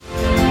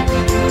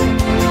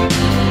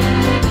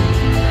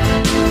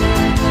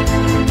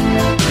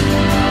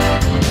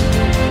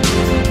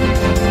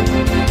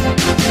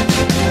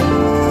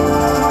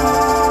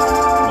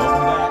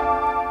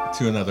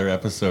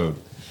episode,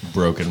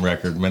 Broken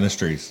Record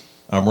Ministries.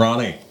 I'm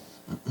Ronnie.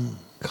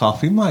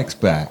 Coffee Mike's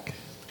back.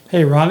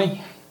 Hey,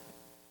 Ronnie.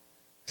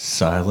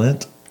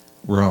 Silent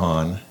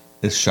Ron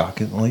is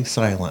shockingly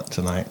silent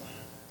tonight.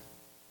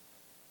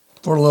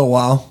 For a little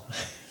while.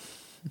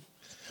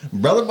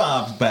 Brother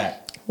Bob's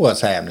back.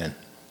 What's happening?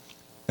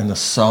 And the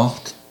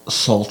soft,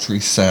 sultry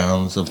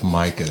sounds of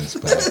Micah is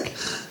back.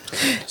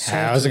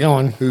 How's it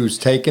going? Who's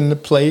taking the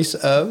place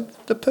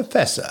of the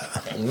professor?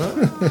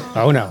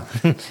 Oh, no.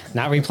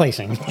 Not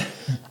replacing.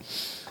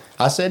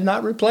 I said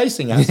not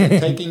replacing. I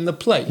said taking the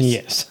place.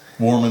 Yes.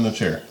 Warm in the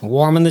chair.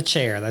 Warm in the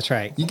chair. That's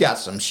right. You got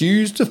some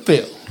shoes to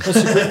fill.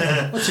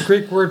 What's a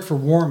Greek word for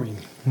warming?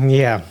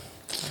 Yeah.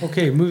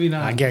 Okay, moving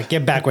on.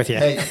 Get back with you.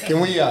 Hey, can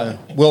we,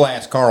 we'll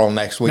ask Carl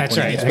next week. That's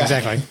when he right. gets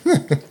back.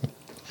 Exactly.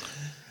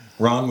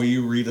 Ron, will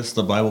you read us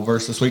the Bible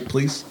verse this week,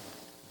 please?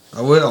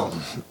 I will.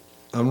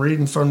 I'm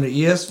reading from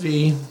the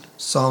ESV,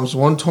 Psalms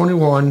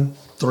 121,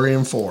 3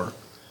 and 4.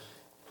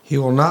 He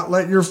will not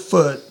let your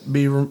foot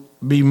be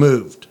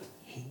moved.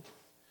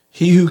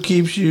 He who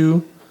keeps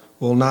you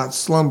will not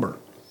slumber.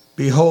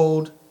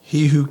 Behold,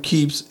 he who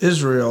keeps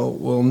Israel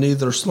will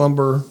neither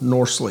slumber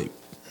nor sleep.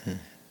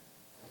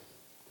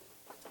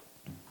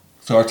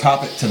 So our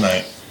topic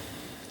tonight,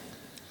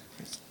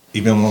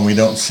 even when we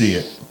don't see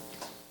it,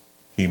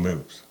 he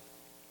moves.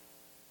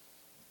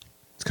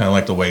 It's kind of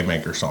like the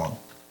Waymaker song.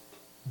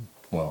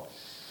 Well,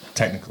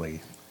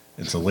 technically,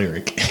 it's a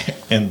lyric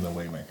in the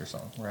Waymaker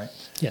song, right?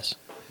 Yes.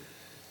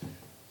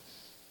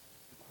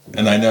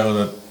 And I know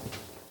that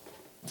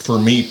for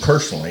me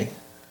personally,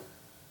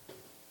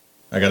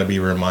 I got to be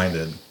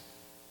reminded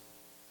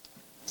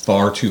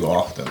far too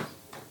often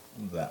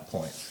at that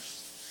point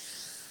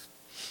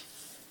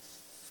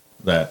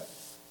that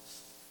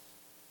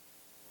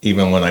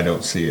even when I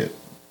don't see it,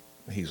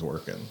 he's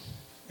working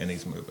and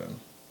he's moving.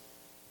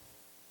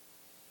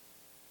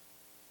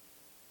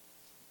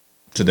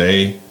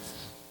 Today,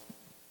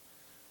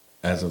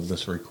 as of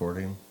this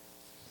recording,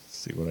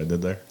 see what I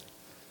did there?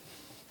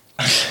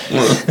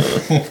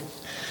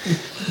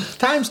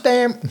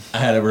 Timestamp. I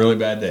had a really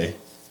bad day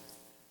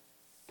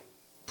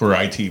for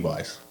IT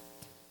wise.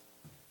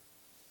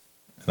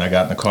 And I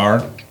got in the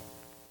car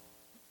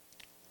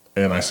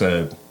and I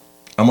said,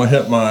 I'm gonna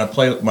hit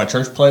my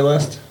church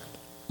playlist,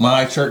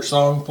 my church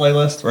song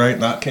playlist, right?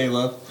 Not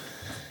Caleb.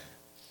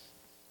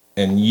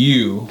 And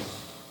you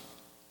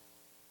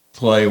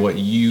play what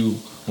you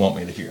want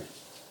me to hear.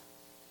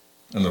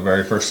 And the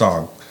very first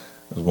song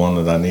is one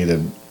that I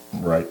needed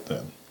right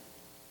then.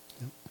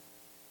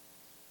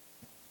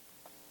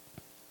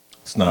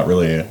 It's not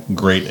really a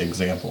great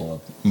example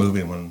of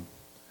moving when,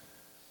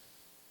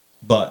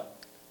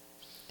 but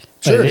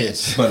Sure it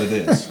is. But it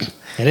is.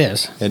 It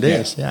is. It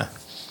is, yeah.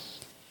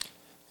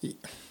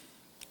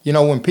 You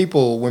know, when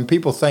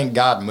people think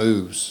God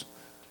moves,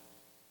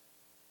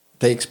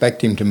 they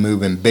expect him to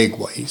move in big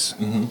ways.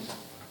 Mm-hmm.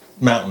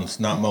 Mountains,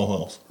 not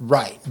molehills.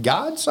 Right.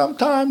 God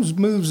sometimes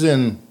moves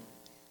in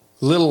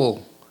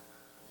little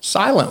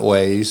silent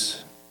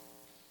ways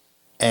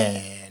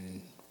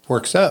and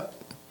works up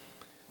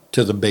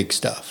to the big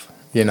stuff,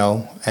 you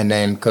know. And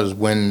then because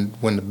when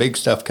the big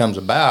stuff comes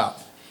about,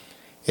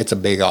 it's a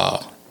big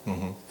awe.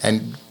 Mm-hmm.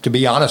 And to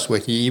be honest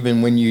with you,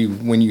 even when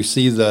you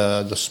see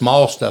the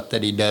small stuff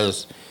that he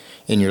does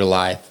in your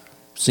life,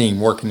 see him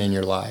working in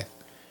your life,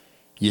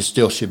 you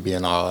still should be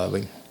in awe of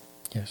him.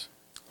 Yes.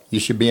 You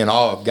should be in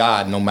awe of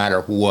God no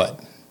matter what.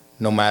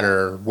 No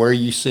matter where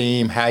you see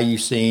him, how you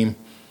see him,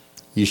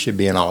 you should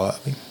be in awe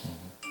of him.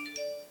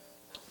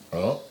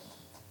 Oh,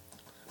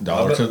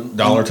 dollar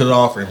to the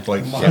offering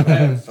plate. My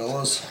bad,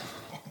 fellas.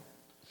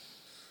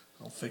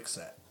 I'll fix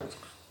that.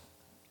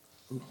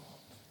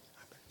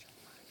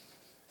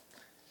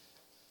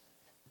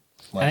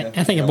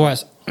 I think it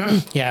boils,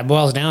 it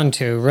boils down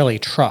to really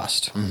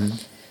trust,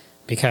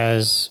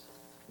 because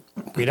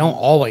we don't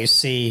always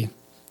see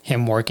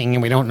him working,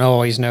 and we don't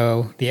always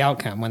know the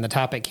outcome. When the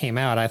topic came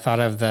out, I thought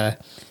of the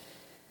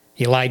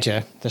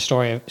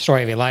story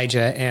of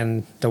Elijah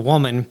and the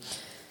woman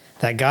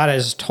that God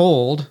has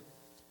told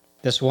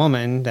this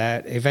woman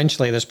that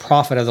eventually this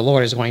prophet of the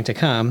Lord is going to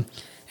come,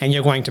 and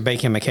you're going to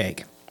bake him a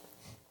cake,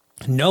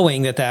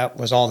 knowing that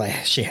was all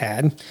that she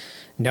had,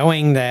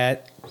 knowing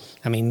that.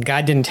 I mean,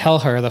 God didn't tell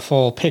her the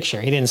full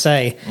picture. He didn't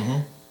say,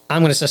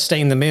 I'm going to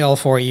sustain the meal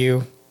for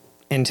you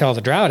until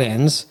the drought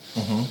ends.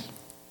 Mm-hmm.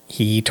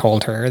 He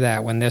told her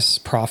that when this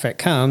prophet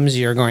comes,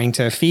 you're going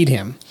to feed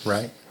him.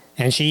 Right.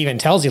 And she even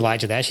tells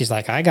Elijah that. She's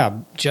like, I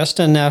got just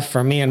enough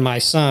for me and my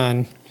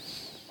son,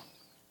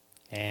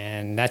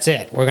 and that's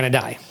it. We're going to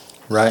die.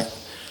 Right.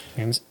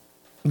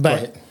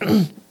 But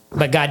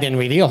God didn't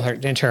reveal her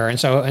to her. And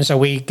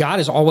so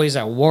God is always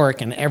at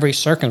work in every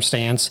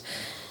circumstance,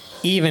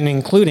 even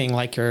including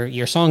like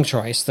your song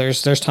choice.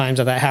 There's times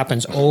that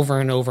happens over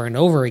and over and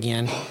over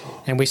again,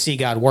 and we see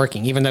God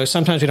working, even though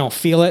sometimes we don't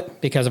feel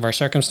it because of our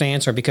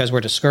circumstance or because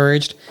we're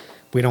discouraged.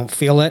 We don't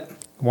feel it.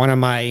 One of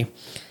my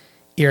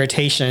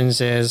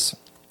irritations is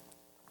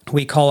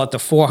we call it the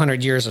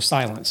 400 years of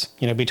silence,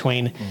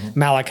 between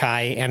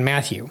Malachi and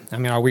Matthew. I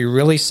mean, are we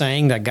really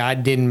saying that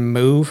God didn't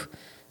move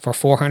for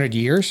 400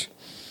 years?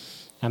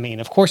 I mean,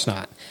 of course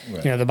not.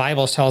 Right. You know, the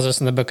Bible tells us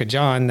in the book of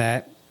John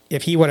that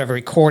if he would have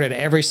recorded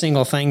every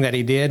single thing that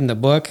he did in the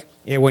book,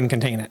 it wouldn't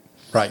contain it.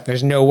 Right.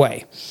 There's no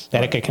way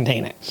that it could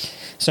contain it.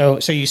 So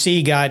you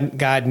see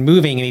God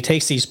moving, and he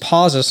takes these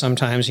pauses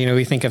sometimes. You know,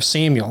 we think of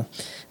Samuel.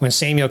 When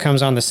Samuel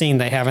comes on the scene,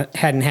 they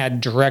hadn't had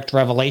direct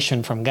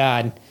revelation from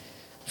God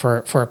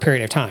for a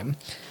period of time.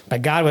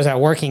 But God was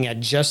working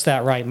at just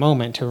that right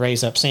moment to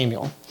raise up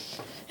Samuel.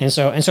 And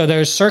so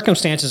there's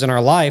circumstances in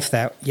our life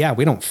that, yeah,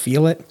 we don't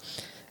feel it.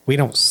 We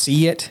don't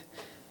see it.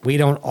 We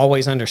don't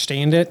always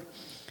understand it.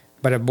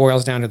 But it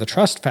boils down to the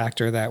trust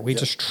factor that we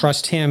just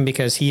trust him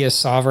because he is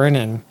sovereign,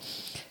 and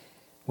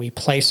we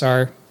place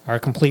our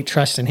complete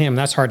trust in him.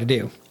 That's hard to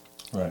do.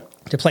 Right.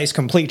 To place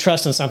complete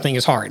trust in something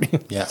is hard.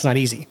 Yeah. It's not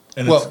easy.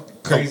 And it's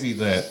crazy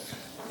that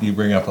you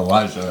bring up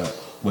Elijah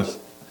with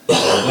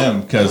them,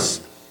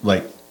 because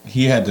like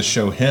he had to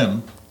show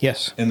him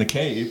Yes. in the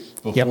cave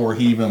before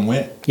he even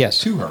went Yes.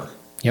 to her.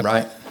 Yep.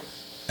 Right.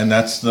 And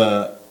that's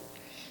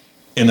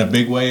in a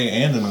big way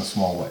and in a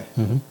small way.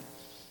 Mm-hmm.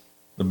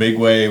 The big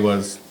way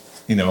was,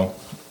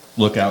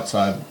 look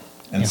outside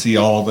and see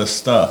all this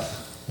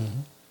stuff.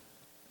 Mm-hmm.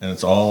 And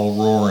it's all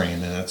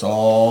roaring and it's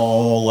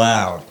all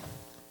loud.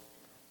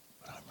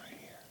 But I'm right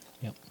here.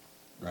 Yep.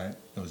 Right?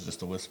 It was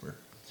just a whisper.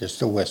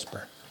 Just a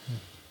whisper.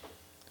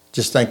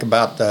 Just think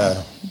about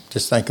the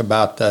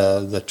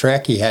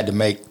trek he had to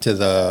make to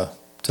the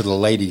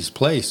lady's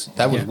place.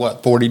 That was Yeah.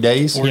 what, 40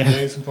 days? 40 Yeah.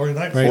 days and 40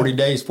 nights. 40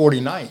 days, 40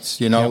 nights,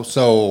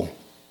 so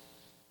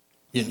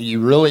you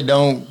really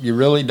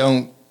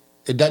don't,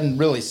 it doesn't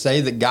really say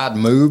that God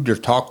moved or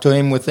talked to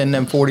him within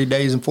them 40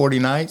 days and 40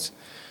 nights,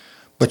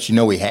 but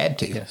he had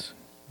to. Yes.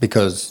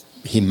 Because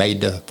he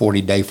made the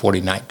 40-day,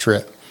 40-night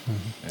trip.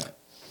 Mm-hmm. Yeah.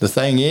 The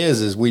thing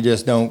is we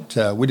just don't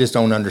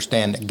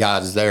understand that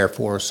God's there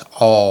for us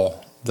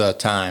all the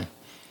time.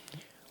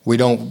 We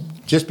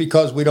don't, just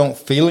because we don't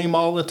feel him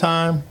all the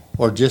time,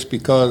 or just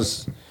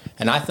because,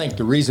 and I think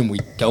the reason we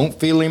don't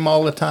feel him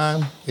all the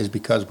time is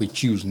because we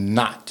choose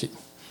not to.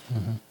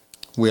 Mm-hmm.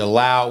 We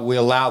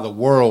allow the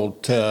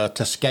world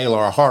to scale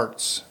our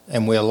hearts,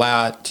 and we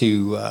allow it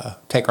to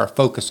take our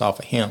focus off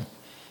of him.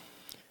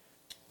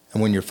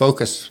 And when your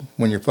focus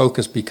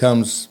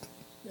becomes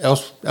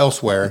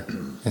elsewhere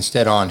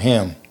instead on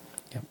him,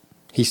 Yep.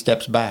 he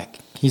steps back.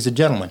 He's a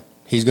gentleman.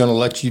 He's going to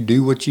let you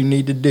do what you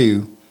need to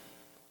do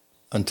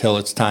until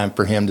it's time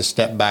for him to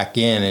step back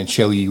in and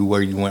show you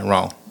where you went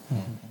wrong.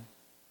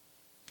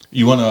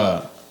 You want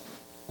to,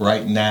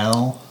 right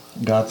now,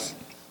 God's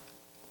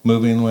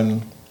moving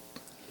when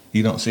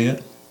you don't see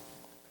it?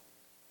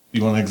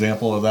 You want an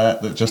example of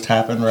that just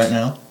happened right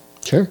now?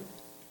 Sure.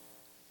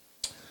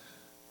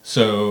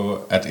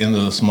 So at the end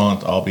of this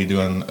month, I'll be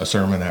doing a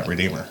sermon at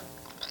Redeemer.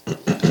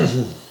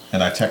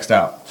 And I text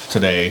out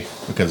today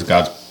because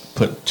God's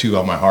put two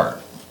on my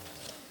heart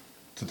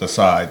to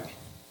decide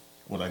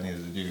what I needed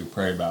to do,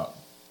 pray about.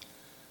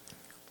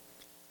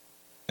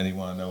 And you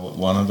want to know what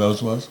one of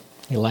those was?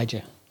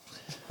 Elijah.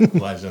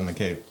 Elijah in the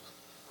cave.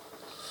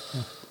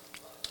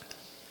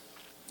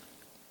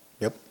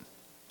 Yep.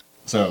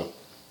 So,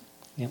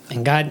 Yep.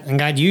 And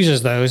God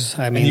uses those.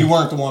 I mean, and you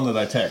weren't the one that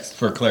I text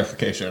for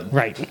clarification.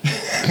 right.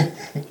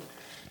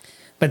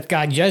 But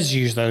God does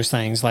use those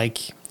things,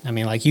 like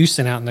you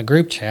sent out in the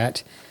group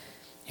chat,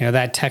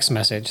 that text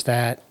message,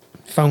 that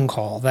phone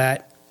call,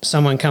 that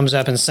someone comes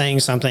up and saying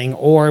something,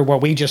 or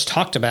what we just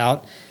talked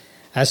about,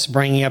 us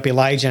bringing up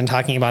Elijah and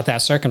talking about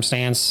that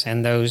circumstance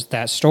and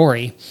that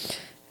story,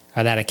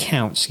 or that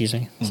account, excuse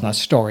me. It's not a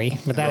story,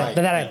 but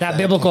that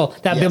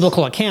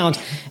biblical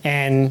account.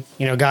 And,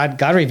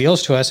 God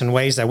reveals to us in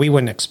ways that we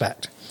wouldn't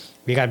expect.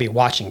 We got to be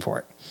watching for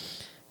it,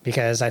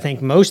 because I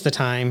think most of the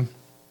time,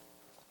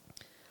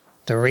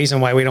 the reason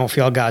why we don't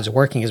feel God's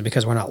working is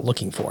because we're not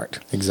looking for it.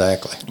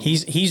 Exactly.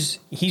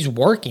 He's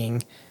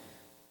working,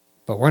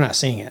 but we're not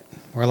seeing it.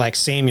 We're like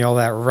Samuel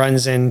that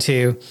runs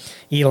into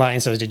Eli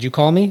and says, "Did you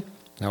call me?"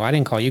 "No, I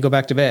didn't call you. Go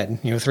back to bed."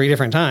 3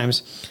 different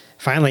times.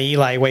 Finally,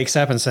 Eli wakes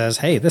up and says,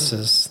 "Hey, this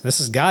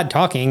is God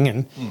talking,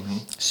 and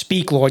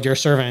speak, Lord, your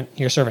servant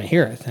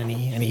heareth." And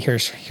he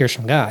hears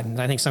from God.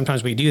 And I think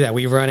sometimes we do that.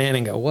 We run in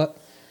and go, "What?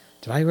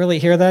 Did I really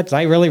hear that? Did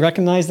I really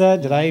recognize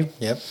that? Did I?"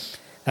 Yep.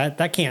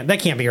 That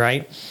can't be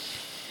right.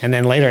 And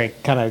then later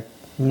it kind of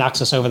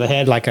knocks us over the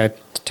head like a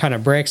ton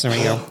of bricks, and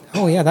we go,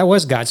 "Oh yeah, that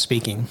was God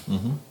speaking."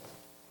 Mm-hmm.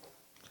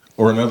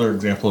 Or another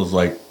example is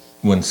like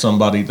when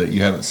somebody that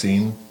you haven't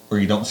seen or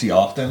you don't see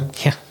often,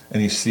 Yeah.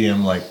 and you see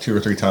them like 2 or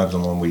 3 times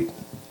in 1 week.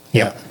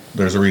 Yep.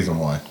 There's a reason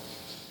why.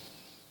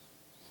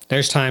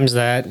 There's times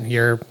that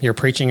you're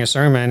preaching a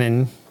sermon,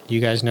 and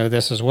you guys know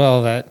this as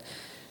well, that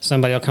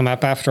somebody will come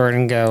up after it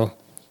and go,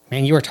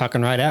 "Man, you were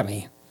talking right at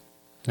me."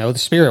 No, the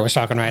Spirit was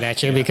talking right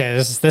at you,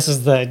 because this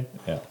is the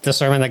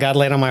sermon that God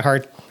laid on my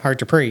heart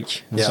to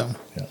preach. And Yeah.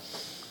 Yeah.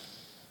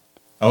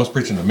 I was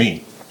preaching to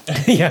me.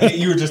 Yeah.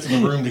 You were just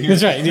in the room to hear.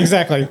 That's right.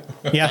 Exactly.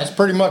 Yeah. That's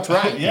pretty much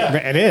right. Yeah.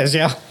 It is.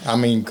 Yeah. I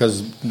mean,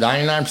 because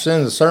 99%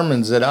 of the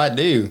sermons that I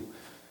do,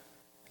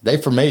 they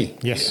for me.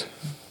 Yes.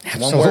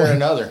 One way or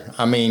another.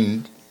 I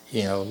mean,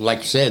 like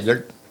you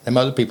said, Them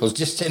other people's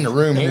just in the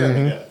room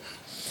here.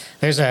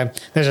 There's a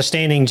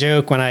standing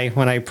joke when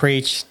I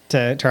preach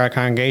to our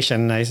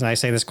congregation, and I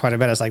say this quite a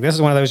bit. It's like this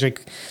is one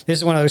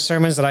of those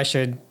sermons that I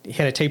should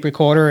hit a tape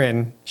recorder,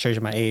 and shows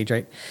you my age,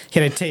 right?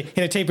 Hit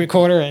a tape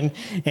recorder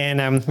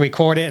and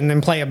record it and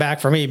then play it back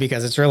for me,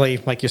 because it's really,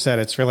 like you said,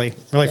 it's really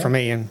for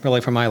me and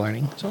really for my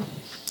learning. So,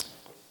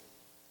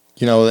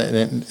 You know,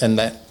 and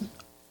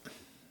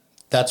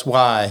that's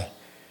why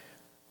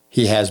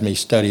he has me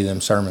study them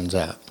sermons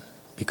out,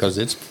 because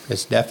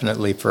it's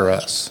definitely for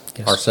us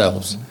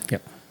ourselves.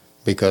 yep.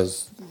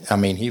 Because, I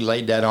mean, he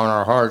laid that on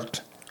our heart,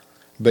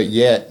 but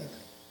yet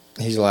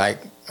he's like,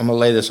 I'm going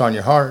to lay this on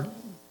your heart,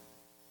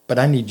 but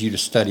I need you to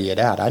study it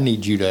out. I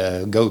need you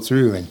to go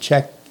through and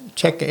check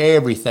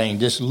everything.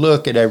 Just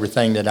look at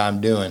everything that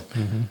I'm doing.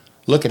 Mm-hmm.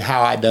 Look at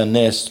how I done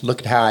this. Look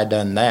at how I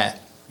done that.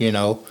 You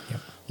know,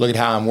 Look at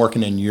how I'm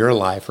working in your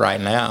life right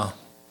now.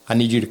 I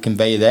need you to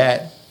convey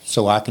that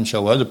so I can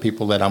show other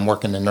people that I'm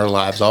working in their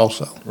lives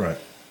also. Right.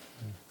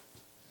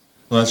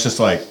 Well, that's just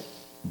like,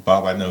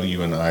 Bob, I know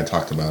you and I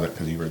talked about it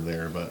because you were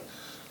there, but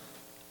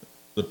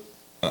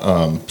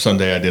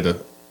Sunday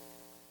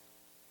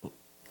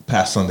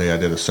past Sunday I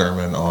did a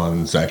sermon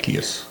on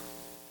Zacchaeus,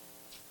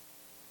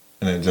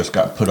 and it just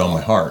got put on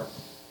my heart.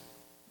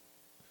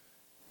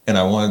 And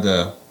I wanted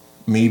to,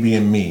 me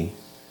being me,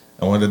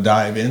 I wanted to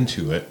dive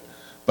into it,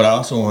 but I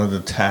also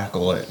wanted to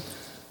tackle it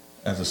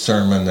as a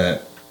sermon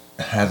that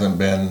hasn't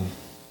been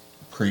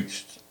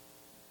preached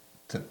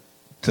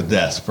to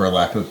death, for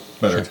lack of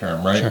a better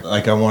term, right? Sure.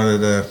 Like I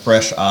wanted a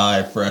fresh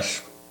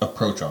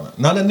approach on it.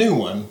 Not a new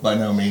one by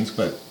no means,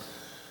 but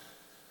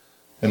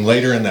and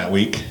later in that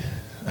week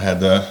I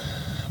had the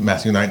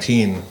Matthew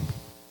 19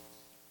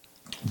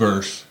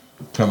 verse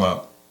come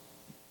up,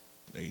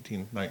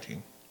 18,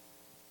 19.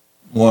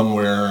 One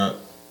where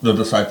the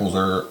disciples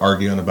are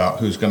arguing about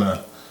who's going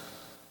to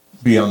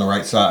be on the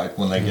right side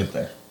when they get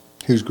there.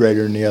 Who's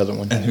greater than the other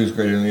one? And who's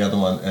greater than the other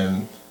one,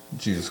 and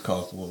Jesus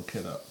calls the little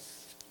kid up.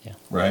 Yeah.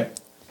 Right?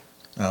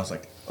 And I was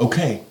like,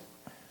 okay,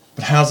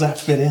 but how's that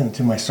fit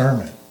into my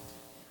sermon?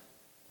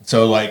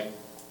 So, like,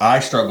 I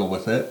struggle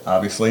with it,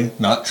 obviously,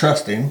 not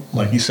trusting,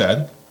 like you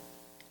said.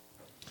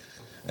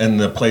 And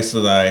the place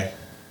that I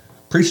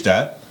preached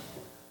at,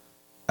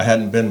 I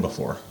hadn't been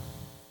before.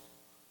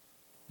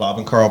 Bob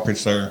and Carl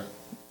preach there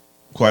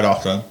quite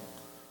often,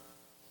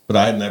 but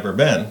I had never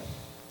been.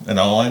 And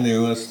all I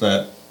knew is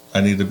that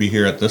I needed to be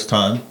here at this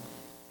time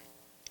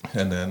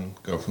and then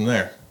go from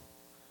there.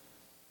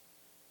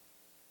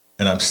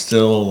 And I'm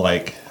still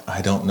like,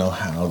 I don't know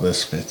how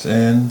this fits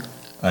in.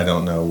 I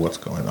don't know what's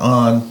going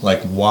on.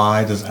 Like,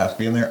 why does it have to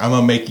be in there? I'm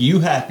going to make you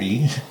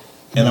happy,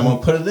 and I'm going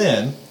to put it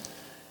in.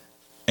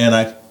 And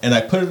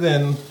I put it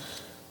in,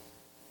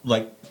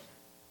 like,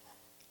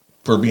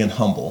 for being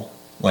humble.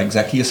 Like,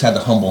 Zacchaeus had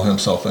to humble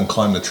himself and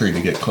climb the tree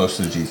to get close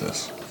to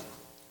Jesus.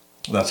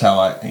 That's how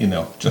I,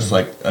 just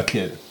like a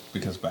kid.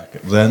 Because back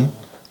then,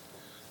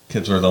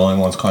 kids were the only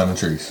ones climbing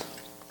trees.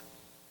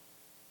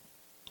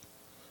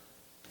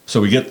 So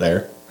we get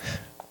there,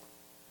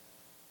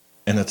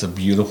 and it's a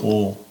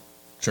beautiful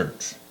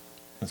church.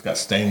 It's got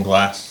stained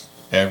glass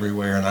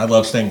everywhere, and I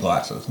love stained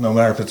glasses. No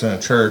matter if it's in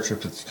a church,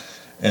 if it's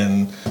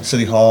in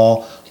City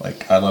Hall,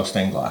 like, I love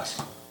stained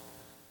glass.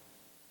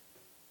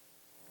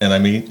 And I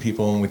meet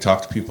people, and we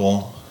talk to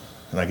people,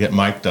 and I get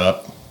mic'd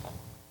up,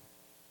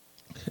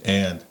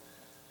 and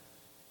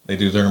they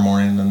do their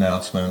morning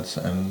announcements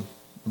and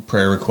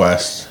prayer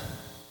requests,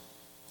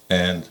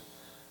 and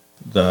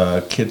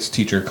the kids'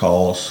 teacher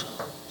calls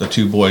the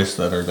two boys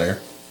that are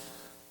there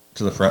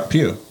to the front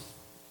pew.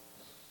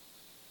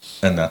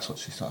 And that's what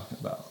she's talking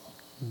about.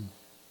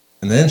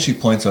 And then she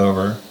points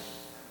over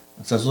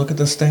and says, look at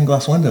this stained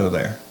glass window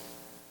there.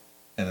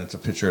 And it's a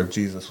picture of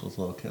Jesus with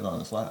a little kid on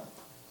his lap.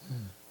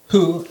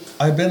 Who,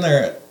 I've been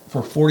there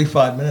for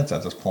 45 minutes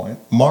at this point,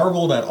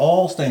 marveled at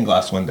all stained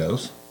glass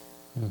windows,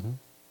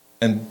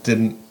 and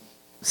didn't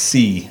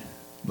see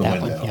the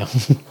That window. one,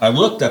 yeah. I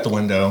looked at the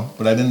window,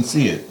 but I didn't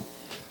see it.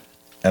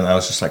 And I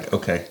was just like,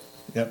 okay,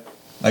 yep,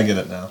 I get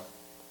it now.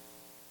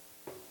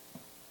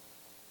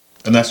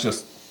 And that's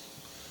just,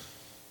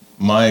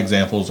 my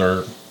examples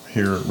are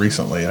here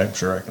recently. I'm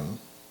sure I can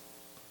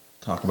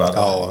talk about it.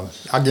 Oh,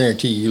 I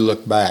guarantee you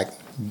look back,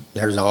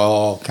 there's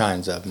all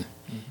kinds of them.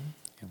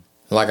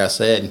 Like I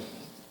said,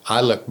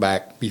 I look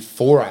back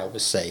before I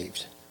was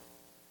saved,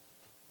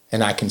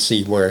 and I can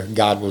see where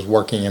God was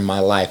working in my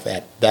life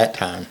at that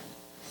time.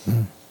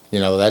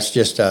 That's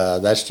just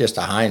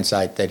a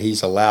hindsight that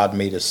He's allowed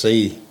me to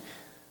see,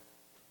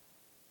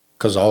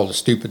 because all the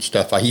stupid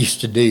stuff I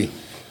used to do.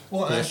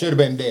 Well, I should have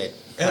been dead.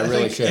 And I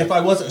really think should. if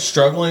I wasn't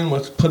struggling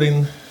with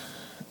putting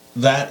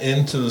that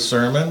into the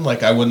sermon,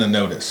 like, I wouldn't have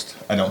noticed,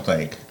 I don't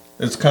think.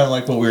 It's kind of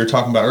like what we were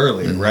talking about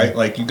earlier, right?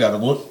 Like, you got to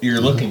look,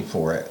 you're looking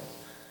for it.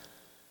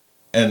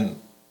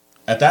 And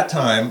at that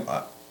time,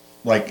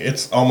 like,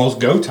 it's almost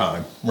go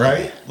time,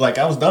 right? Like,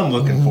 I was done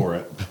looking for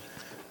it.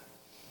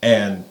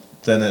 And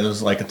then it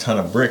was like a ton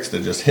of bricks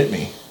that just hit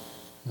me.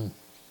 And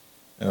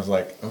I was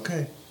like,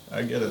 okay,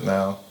 I get it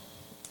now.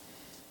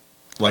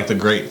 Like the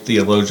great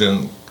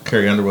theologian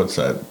Carrie Underwood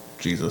said,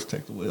 Jesus,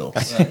 take the wheel.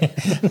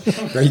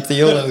 Great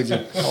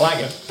theologian. I like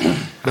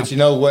it. But you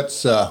know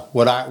what's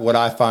what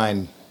I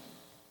find,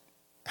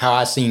 how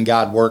I seen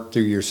God work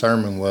through your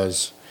sermon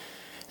was,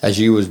 as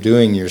you was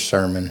doing your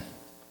sermon,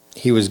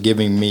 He was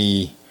giving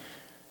me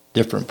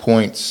different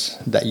points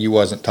that you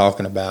wasn't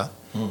talking about.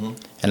 Mm-hmm.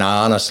 And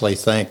I honestly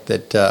think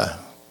that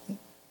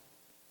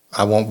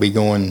I won't be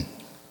going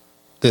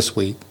this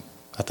week.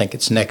 I think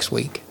it's next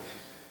week.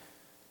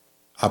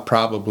 I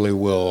probably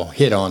will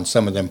hit on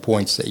some of them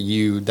points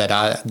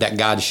that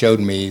God showed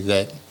me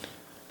that.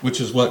 Which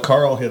is what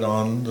Carl hit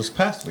on this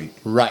past week.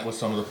 Right. With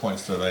some of the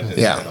points that I didn't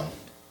hit on.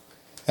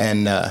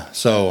 And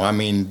so, I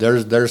mean,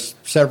 there's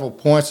several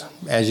points.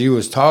 As you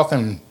was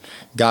talking,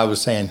 God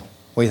was saying,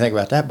 what do you think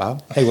about that,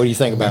 Bob? Hey, what do you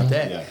think about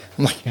that? Yeah.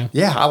 I'm like,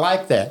 yeah, I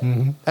like that.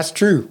 Mm-hmm. That's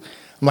true.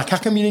 I'm like, how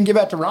come you didn't give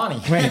that to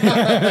Ronnie?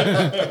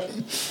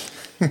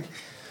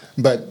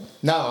 But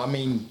no, I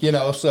mean, you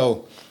know,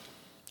 so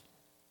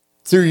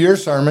through your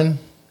sermon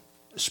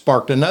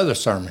sparked another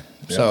sermon.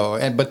 Yeah.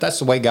 So, but that's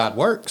the way God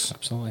works.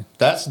 Absolutely.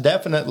 That's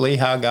definitely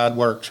how God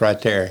works right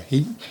there.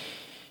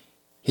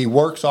 He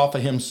works off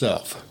of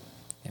himself.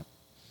 Yep.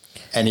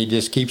 And he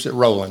just keeps it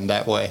rolling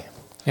that way.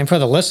 And for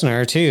the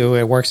listener too,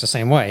 it works the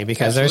same way,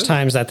 because Absolutely. There's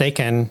times that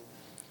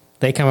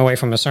they come away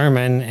from a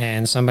sermon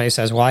and somebody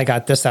says, well, I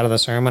got this out of the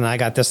sermon, I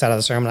got this out of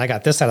the sermon, I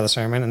got this out of the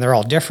sermon, and they're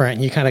all different.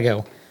 And you kind of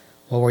go,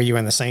 well, were you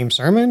in the same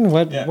sermon?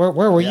 Where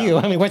were you?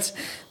 I mean,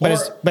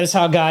 it's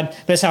how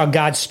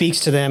God speaks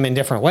to them in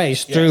different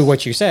ways through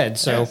what you said.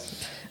 So,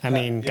 I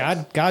mean,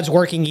 God's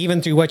working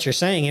even through what you're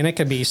saying, and it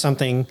could be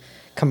something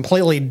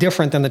completely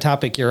different than the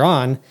topic you're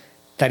on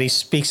that he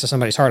speaks to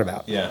somebody's heart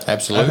about. Yeah,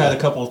 absolutely. I've had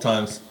a couple of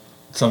times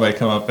somebody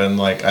come up and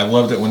like, I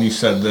loved it when you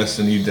said this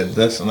and you did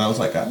this, and I was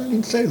like, I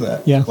didn't say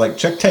that. Yeah. Like,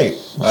 check tape.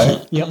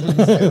 Right? Yep. I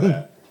didn't say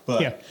that.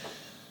 But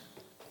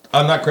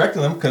I'm not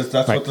correcting them because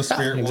that's what the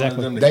Spirit wanted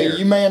them to hear.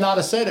 You may not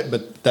have said it,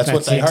 but that's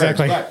what they heard.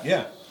 Right,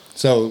 yeah.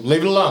 So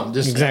leave it alone.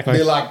 Just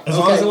be like, as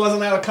long as it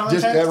wasn't out of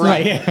context.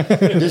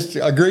 Just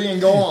agree and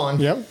go on.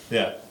 Yep.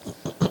 Yeah.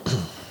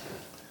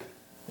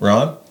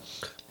 Ron?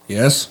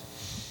 Yes?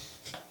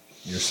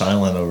 You're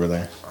silent over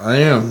there. I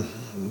am.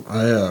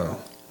 I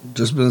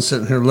just been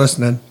sitting here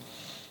listening.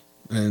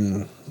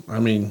 And, I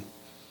mean,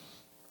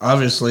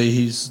 obviously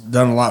he's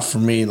done a lot for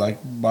me, like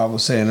Bob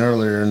was saying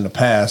earlier in the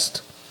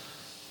past.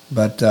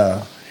 But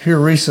here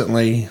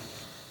recently,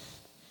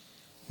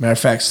 matter of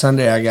fact,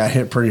 Sunday I got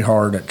hit pretty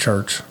hard at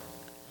church.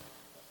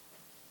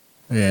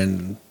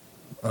 And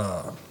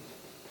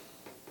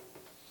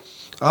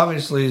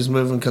obviously he's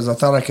moving because I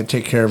thought I could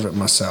take care of it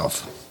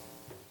myself.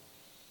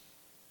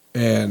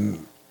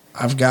 And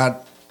I've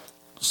got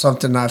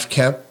something I've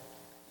kept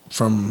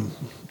from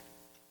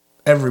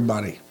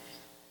everybody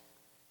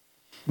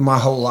my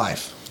whole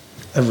life.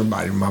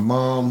 Everybody, my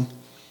mom,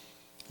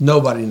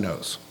 nobody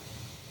knows.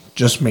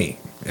 Just me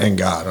and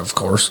God, of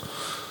course.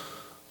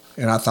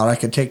 And I thought I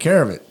could take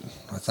care of it.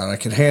 I thought I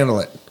could handle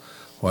it.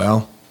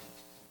 Well,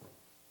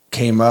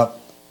 came up,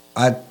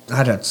 I'd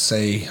have to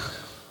say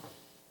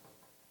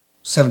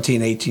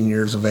 17, 18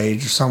 years of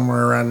age or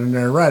somewhere around in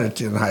there, right at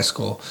the end of high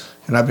school.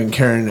 And I've been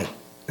carrying it,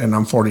 and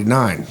I'm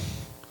 49.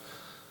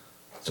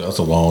 So that's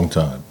a long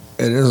time.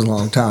 It is a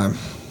long time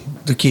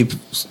to keep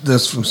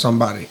this from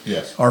somebody.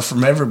 Yes. Or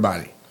from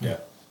everybody. Yeah.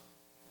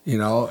 You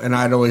know, and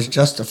I'd always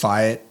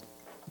justify it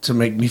to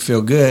make me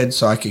feel good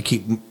so I could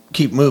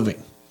keep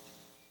moving.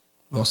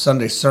 Well,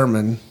 Sunday's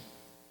sermon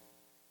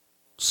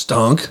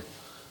stunk.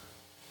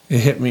 It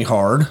hit me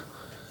hard.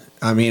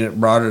 I mean, it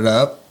brought it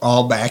up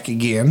all back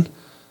again.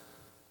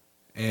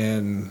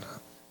 And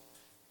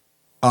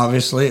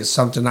obviously it's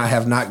something I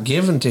have not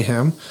given to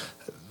him.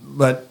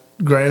 But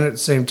granted,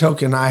 same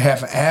token, I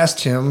have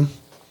asked him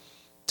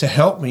to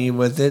help me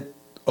with it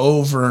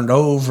over and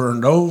over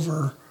and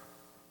over.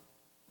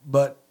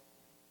 But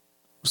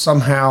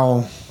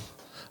somehow,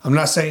 I'm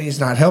not saying he's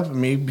not helping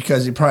me,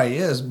 because he probably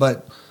is,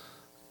 but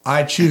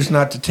I choose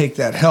not to take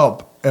that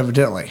help,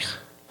 evidently.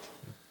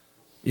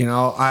 You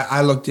know,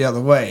 I look the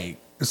other way.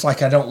 It's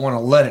like I don't want to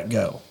let it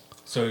go.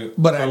 So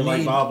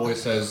like Bob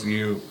always says,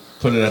 you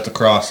put it at the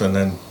cross and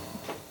then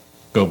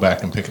go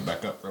back and pick it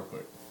back up real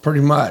quick.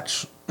 Pretty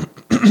much.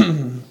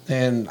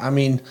 And, I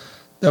mean,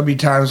 there'll be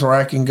times where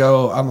I can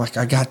go, I'm like,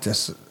 I got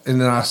this. And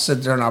then I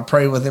sit there and I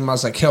pray with him. I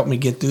was like, help me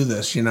get through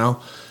this, you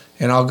know.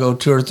 And I'll go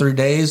 2 or 3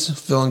 days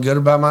feeling good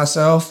about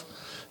myself.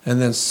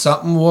 And then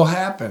something will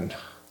happen.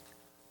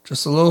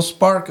 Just a little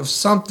spark of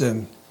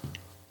something.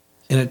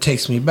 And it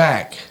takes me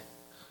back.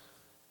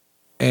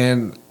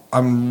 And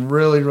I'm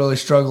really, really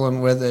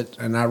struggling with it.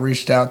 And I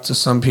reached out to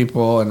some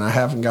people and I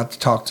haven't got to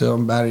talk to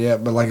them about it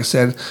yet. But like I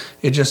said,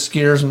 it just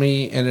scares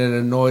me and it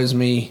annoys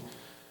me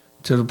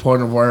to the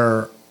point of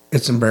where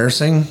it's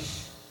embarrassing.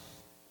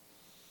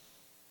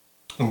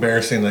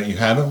 Embarrassing that you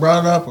haven't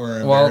brought it up, or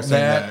embarrassing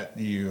that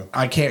you...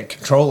 I can't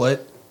control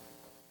it.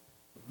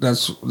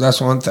 That's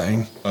one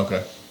thing.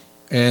 Okay.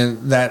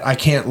 And that I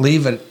can't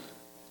leave it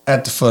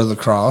at the foot of the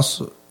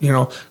cross. You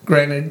know,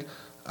 granted,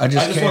 I I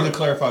just just came, wanted to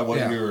clarify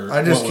what you were.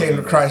 I just what was came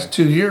to in Christ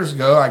 2 years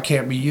ago. I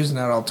can't be using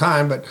that all the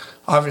time, but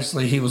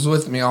obviously He was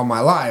with me all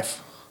my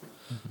life.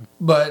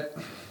 But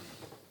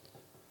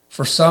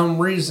for some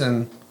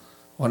reason,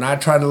 when I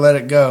try to let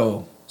it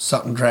go,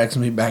 something drags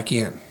me back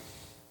in.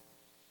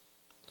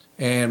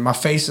 And my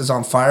face is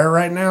on fire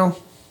right now.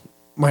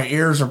 My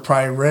ears are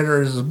probably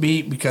redder as a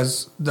beet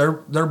because they're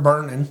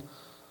burning.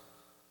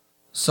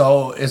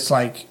 So it's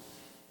like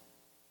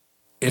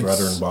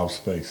Rudder and Bob's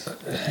face.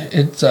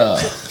 it's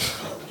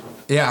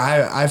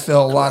yeah, I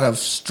feel a lot of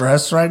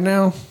stress right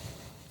now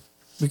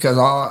because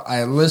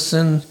I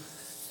listen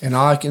and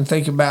all I can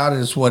think about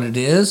is what it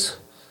is.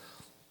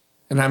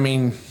 And I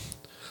mean,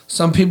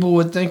 some people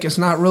would think it's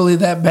not really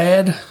that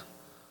bad,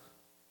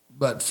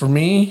 but for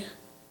me,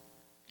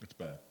 It's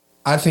bad.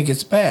 I think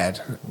it's bad.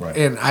 Right.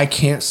 And I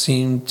can't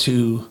seem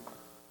to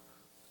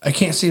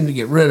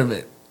get rid of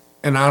it.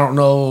 And I don't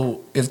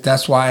know if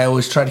that's why I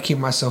always try to keep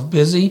myself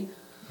busy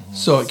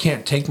so it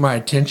can't take my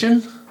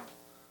attention.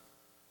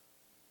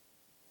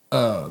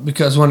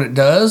 Because when it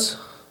does,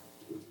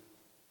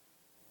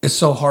 it's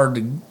so hard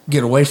to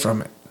get away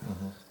from it.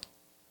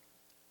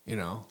 You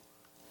know?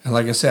 And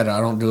like I said, I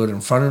don't do it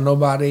in front of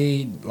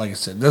nobody. Like I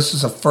said, this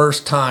is the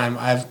first time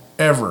I've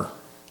ever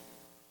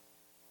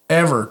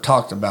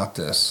talked about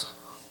this.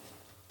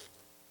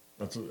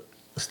 That's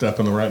a step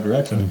in the right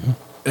direction.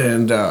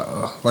 And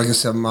like I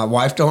said, my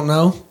wife don't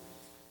know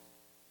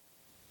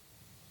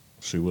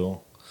She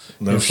will.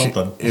 There's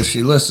something. if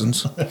she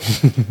listens.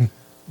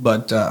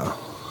 But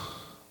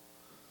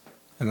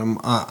and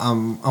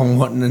I'm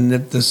wanting to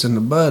nip this in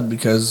the bud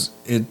because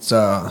it's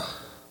not.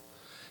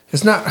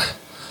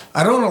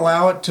 I don't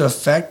allow it to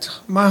affect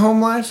my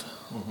home life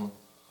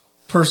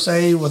per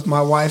se with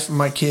my wife and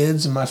my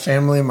kids and my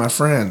family and my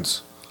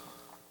friends.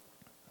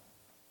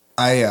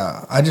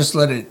 I just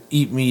let it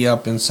eat me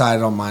up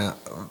inside on my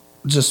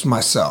just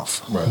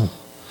myself. Right.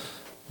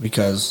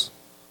 Because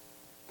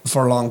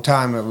for a long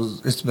time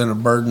it's been a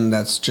burden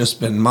that's just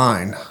been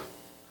mine.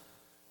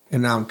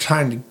 And now I'm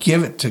trying to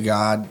give it to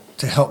God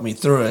to help me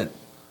through it,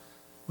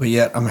 but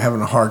yet I'm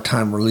having a hard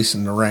time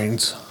releasing the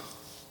reins.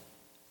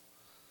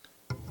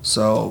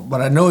 So,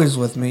 but I know He's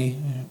with me.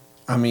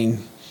 I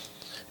mean,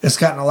 it's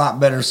gotten a lot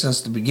better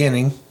since the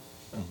beginning.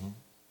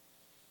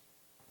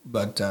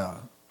 But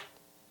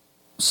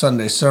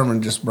Sunday's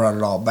sermon just brought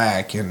it all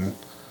back, and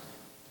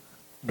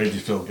Made you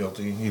feel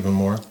guilty even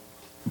more.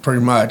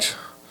 pretty much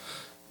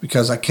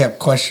because I kept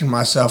questioning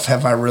myself,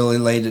 have I really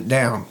laid it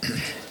down?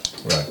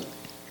 Right.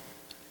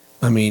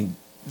 I mean,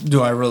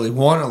 do I really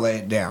want to lay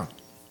it down?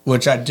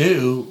 Which I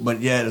do,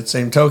 but yet at the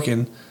same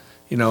token,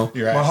 you know,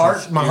 Your my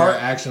heart,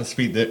 actions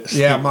speak.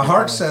 yeah, my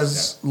heart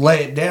says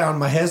lay it down.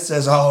 My head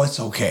says, oh, it's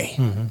okay.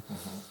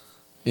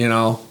 You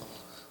know,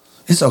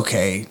 it's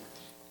okay,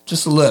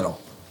 just a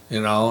little.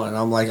 You know, and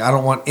I'm like, I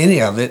don't want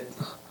any of it.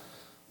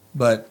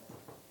 But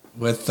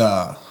with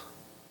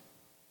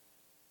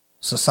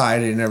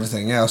society and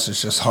everything else,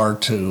 it's just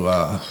hard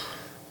to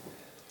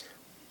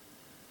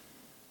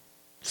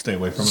Stay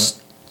away from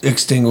it.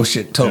 extinguish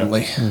it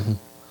totally.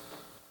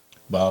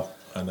 Bob,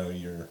 I know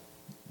you're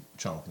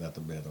chomping at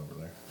the bit over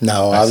there.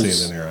 No, I I see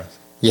was. it in your eyes.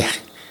 Yeah,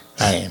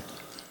 I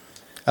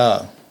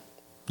am.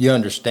 You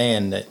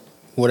understand that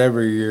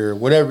whatever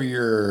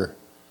you're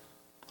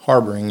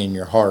harboring in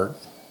your heart,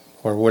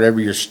 or whatever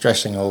you're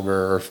stressing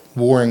over or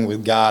warring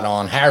with God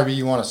on, however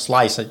you want to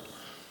slice it,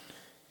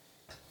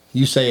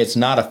 you say it's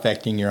not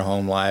affecting your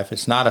home life,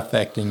 it's not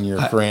affecting your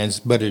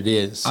friends, but it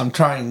is. I'm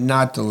trying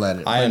not to let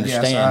it. I but yes,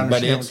 understand,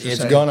 but what it's you're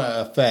saying. going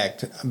to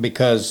affect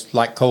because,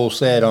 like Cole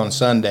said on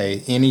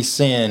Sunday, any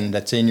sin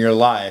that's in your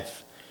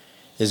life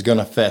is going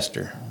to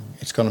fester.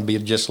 It's going to be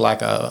just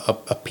like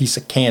a piece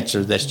of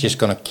cancer that's just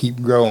going to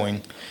keep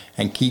growing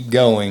and keep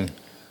going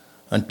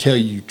until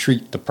you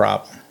treat the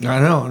problem. I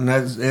know, and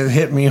it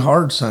hit me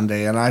hard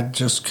Sunday, and I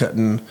just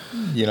couldn't.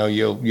 You know,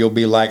 you'll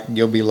be like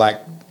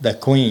the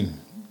queen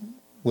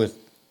with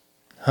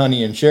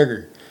honey and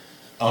sugar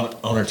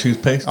On her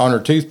toothpaste. on her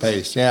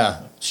toothpaste.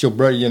 Yeah, she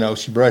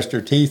brushed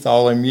her teeth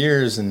all them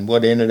years, and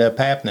what ended up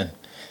happening?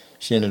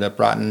 She ended up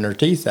rotting her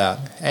teeth out,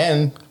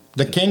 and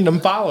the kingdom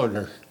followed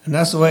her. And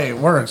that's the way it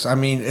works. I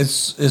mean, it's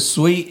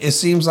sweet. It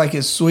seems like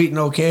it's sweet and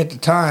okay at the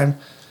time,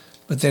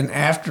 but then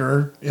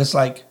after, it's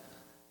like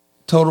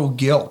total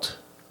guilt.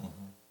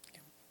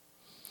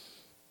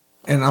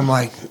 And I'm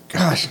like,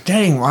 gosh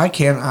dang, why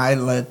can't I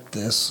let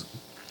this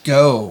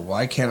go?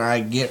 Why can't I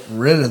get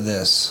rid of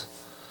this?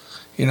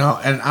 You know,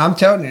 and I'm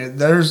telling you,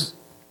 there's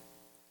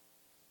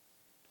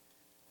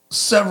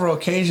several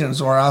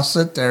occasions where I'll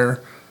sit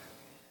there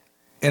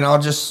and I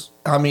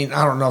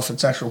don't know if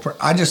it's actual,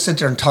 I just sit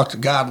there and talk to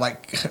God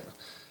like,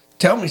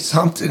 tell me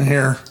something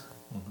here.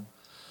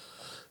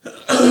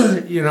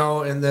 You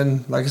know, and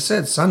then, like I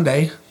said,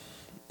 Sunday,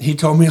 He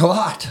told me a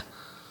lot.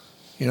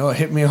 You know, it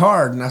hit me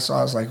hard, and that's why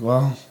I was like,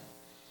 well,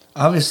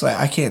 obviously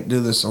I can't do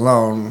this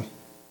alone,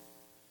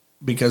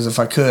 because if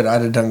I could,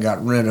 I'd have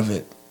gotten rid of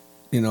it.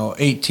 You know,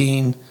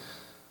 18,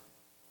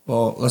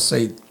 well, let's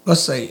say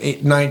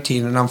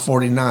 19, and I'm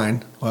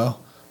 49. Well,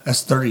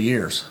 that's 30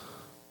 years.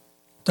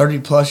 30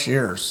 plus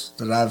years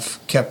that I've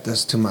kept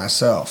this to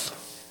myself.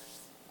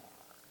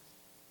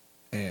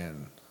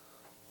 And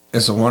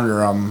it's a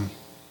wonder I'm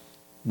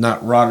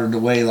not rotted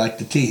away like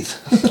the teeth.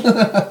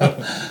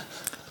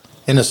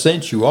 In a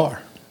sense, you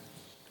are,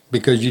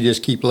 because you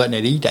just keep letting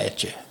it eat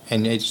at you,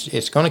 and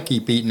it's going to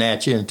keep eating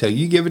at you until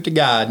you give it to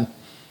God,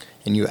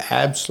 and you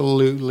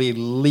absolutely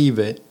leave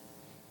it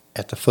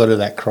at the foot of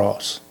that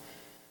cross,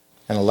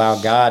 and allow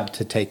God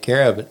to take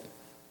care of it.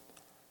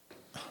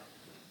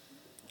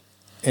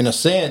 In a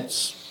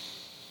sense,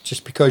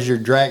 just because you're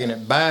dragging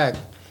it back,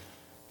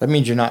 that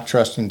means you're not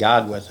trusting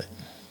God with it.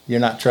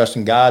 You're not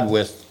trusting God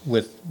with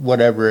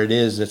whatever it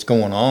is that's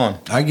going on.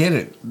 I get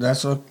it.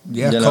 That's what,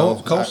 yeah, Cole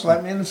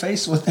slapped me in the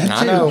face with that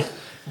too.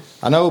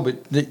 I know,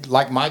 but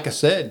like Micah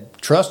said,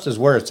 trust is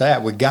where it's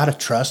at. We got to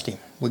trust him.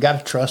 We got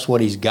to trust what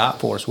he's got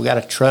for us. We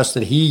got to trust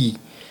that he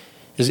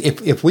is,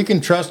 if we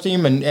can trust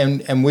him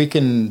and we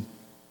can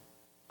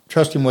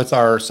trust him with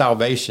our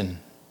salvation,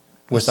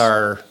 with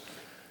our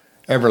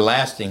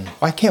everlasting,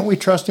 why can't we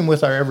trust him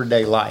with our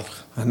everyday life?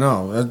 I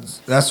know.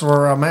 That's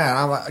where I'm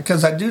at.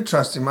 Because I do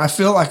trust him. I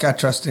feel like I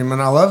trust him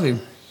and I love him.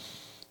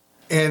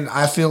 And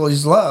I feel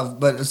he's loved.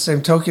 But at the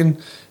same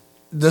token,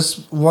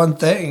 this one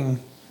thing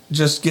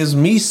just gives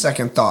me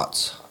second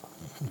thoughts.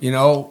 You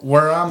know,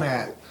 where I'm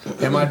at.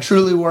 Am I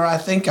truly where I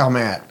think I'm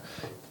at?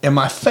 Am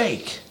I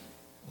fake?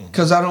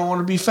 Because I don't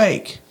want to be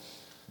fake.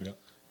 Yep.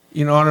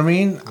 You know what I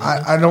mean?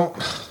 I don't.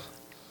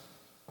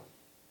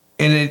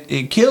 And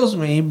it kills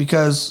me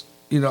because,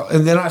 you know,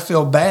 and then I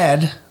feel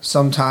bad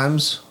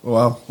sometimes.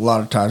 Well, a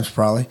lot of times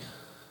probably.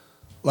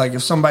 Like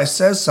if somebody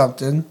says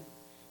something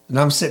and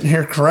I'm sitting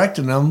here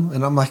correcting them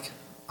and I'm like,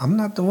 I'm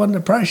not the one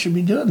that probably should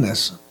be doing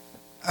this.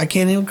 I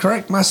can't even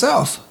correct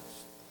myself.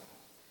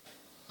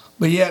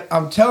 But yet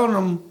I'm telling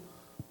them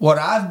what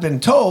I've been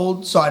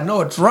told, so I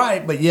know it's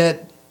right, but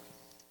yet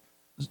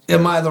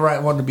am I the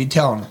right one to be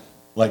telling them?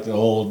 Like the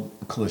old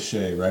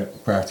cliche, right?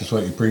 Practice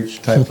what you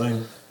preach type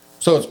thing.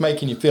 So it's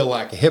making you feel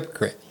like a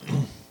hypocrite.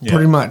 Yeah.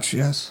 Pretty much,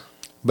 yes.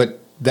 But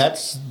that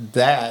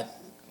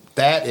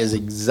is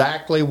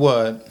exactly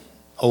what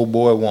old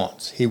boy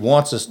wants. He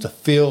wants us to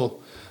feel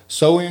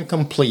so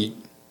incomplete,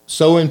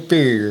 so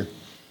inferior,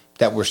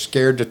 that we're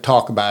scared to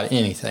talk about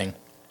anything.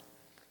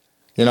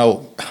 You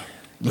know,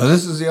 Well,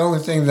 this is the only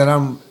thing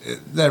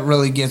that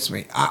really gets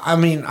me. I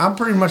mean, I'm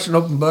pretty much an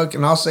open book,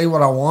 and I'll say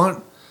what I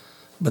want.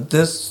 But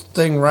this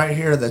thing right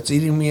here that's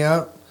eating me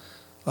up,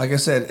 like I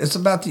said, it's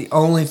about the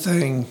only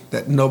thing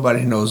that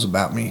nobody knows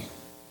about me.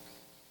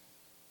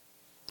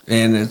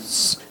 And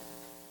it's...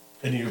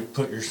 And you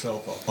put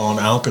yourself on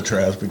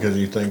Alcatraz because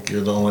you think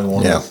you're the only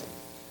one Yeah.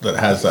 that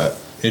has that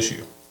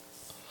issue.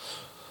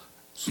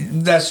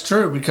 That's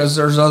true, because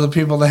there's other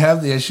people that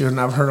have the issue, and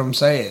I've heard them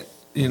say it,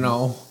 you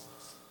know.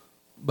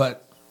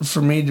 But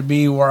for me to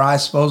be where I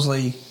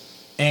supposedly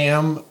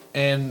am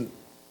and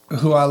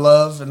who I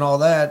love and all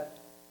that,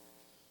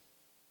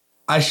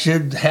 I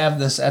should have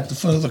this at the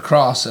foot of the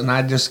cross, and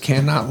I just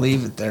cannot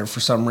leave it there for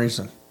some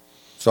reason.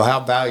 so how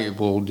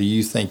valuable do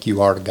you think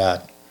you are to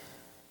God?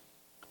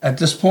 At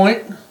this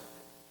point,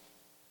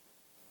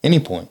 Any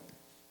point.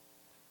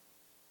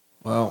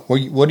 well,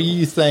 What do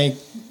you think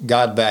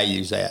God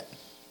values at?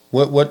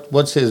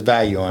 What's his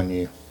value on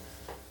you?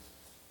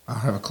 I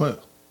don't have a clue.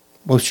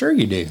 Well, sure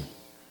you do,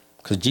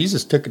 because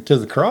Jesus took it to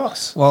the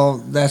cross. Well,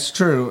 that's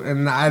true,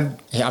 and I mean,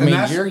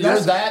 you're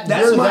that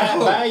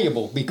hope.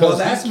 valuable because Well,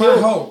 that's he my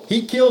killed, hope.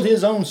 He killed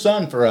his own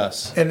son for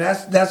us. And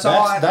that's what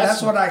I that's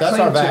cling our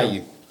to.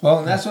 value. Well,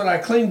 and that's what I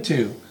cling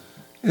to,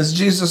 is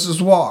Jesus'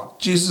 walk,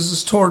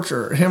 Jesus'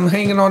 torture, him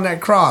hanging on that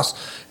cross.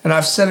 And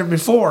I've said it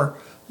before,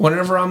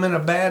 whenever I'm in a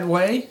bad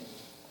way,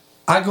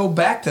 I go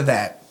back to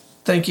that,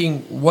 thinking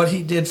what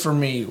he did for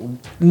me,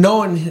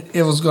 knowing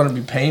it was going to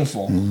be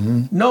painful,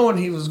 knowing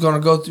he was going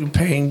to go through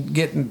pain,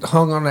 getting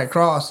hung on that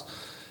cross,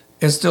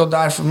 and still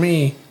die for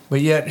me.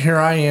 But yet here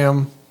I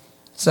am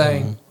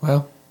saying,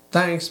 well,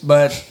 thanks,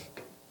 but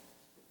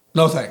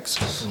no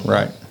thanks.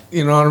 Right.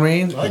 You know what I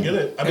mean? I get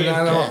it. I And mean,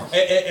 I don't-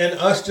 and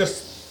us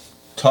just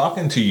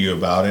talking to you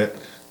about it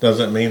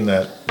doesn't mean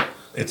that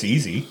it's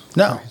easy,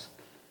 No,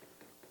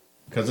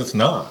 because it's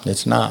not.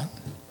 it's not.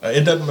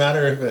 It doesn't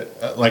matter if it,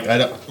 For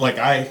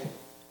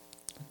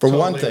totally,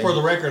 one thing, for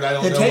the record, I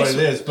don't It know takes-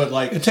 what it is, but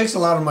like, It takes a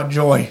lot of my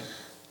joy.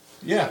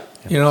 yeah,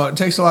 You know, it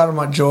takes a lot of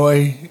my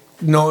joy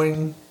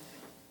knowing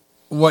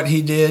what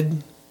he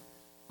did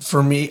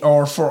for me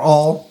or for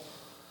all,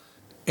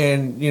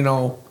 and, you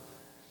know,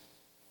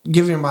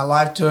 giving my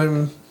life to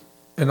him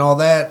and all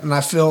that. And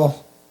I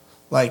feel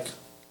like,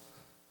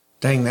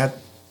 dang, I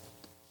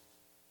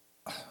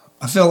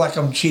feel like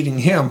I'm cheating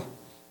him.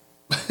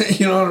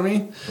 You know what I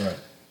mean? right.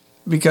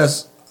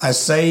 Because I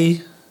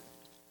say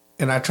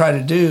and I try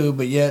to do,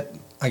 but yet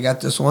I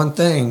got this one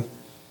thing,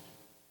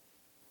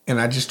 and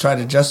I just try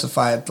to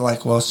justify it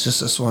like, well, it's just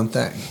this one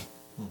thing.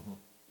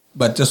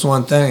 But this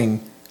one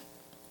thing,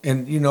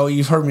 and you know,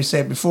 you've heard me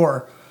say it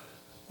before,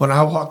 when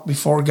I walk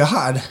before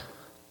God,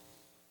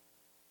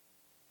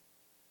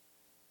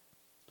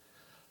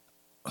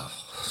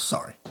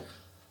 sorry,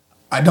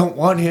 I don't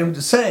want him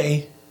to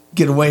say,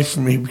 get away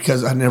from me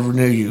because I never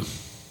knew you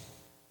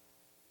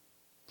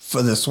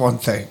for this one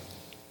thing.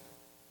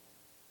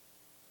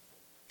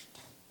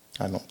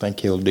 I don't think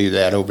he'll do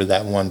that over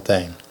that one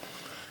thing.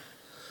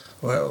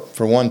 Well,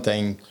 For one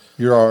thing,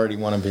 you're already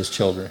one of his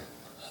children.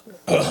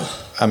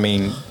 I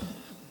mean,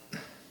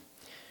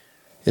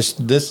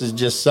 this is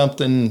just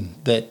something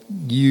that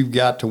you've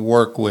got to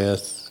work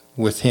with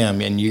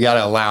him, and you got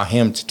to allow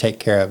him to take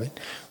care of it.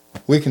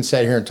 We can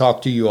sit here and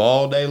talk to you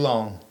all day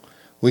long.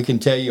 We can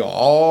tell you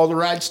all the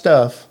right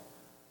stuff,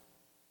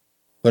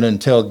 but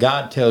until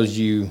God tells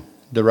you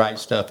the right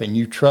stuff and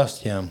you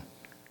trust him,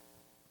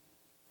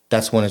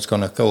 that's when it's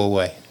going to go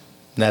away.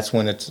 And that's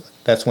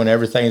when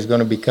everything's going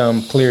to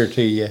become clear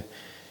to you,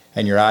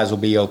 and your eyes will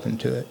be open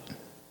to it.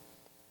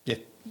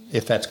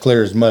 If that's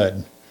clear as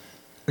mud.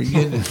 are you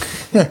getting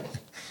it?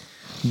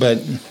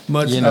 But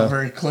Mud's you know, not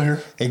very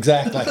clear.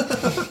 exactly.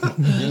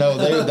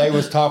 They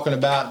was talking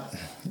about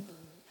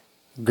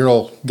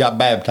girl got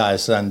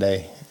baptized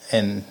Sunday,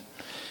 and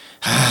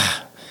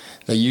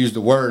they used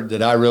a word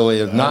that I really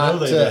have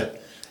not.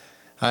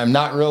 I'm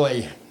not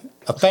really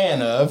a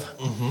fan of.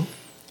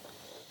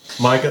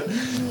 Mike,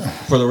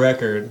 for the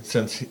record,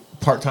 since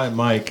part-time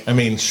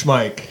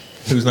Schmike,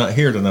 who's not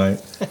here tonight,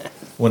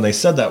 when they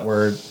said that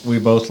word, we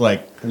both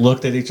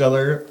looked at each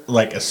other.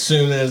 As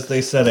soon as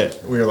they said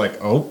it, we were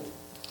like, "Oh,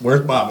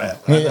 where's Bob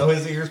at?" I know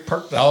his ears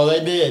perked up. Oh,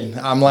 they did.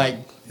 I'm like,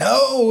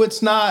 no,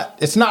 it's not.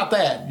 It's not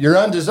that. You're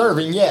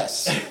undeserving,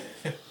 yes,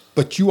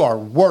 but you are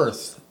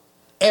worth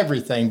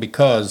everything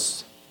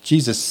because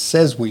Jesus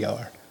says we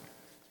are.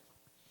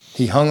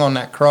 He hung on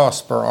that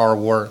cross for our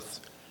worth.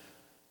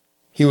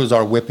 He was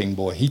our whipping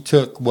boy. He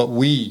took what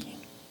we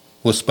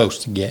was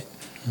supposed to get.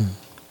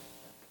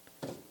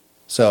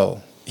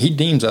 So he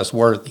deems us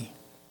worthy.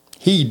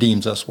 He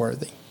deems us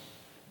worthy.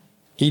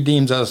 He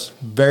deems us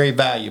very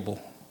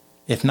valuable.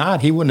 If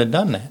not, he wouldn't have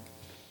done that.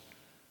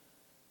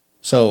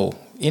 So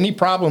any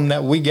problem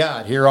that we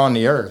got here on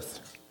the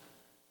earth,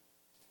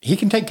 he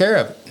can take care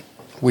of it.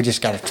 We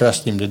just got to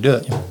trust him to do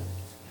it.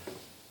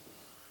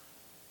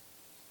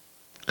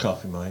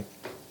 Coffee Mike.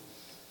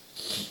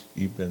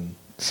 You've been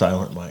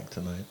silent Mike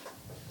tonight.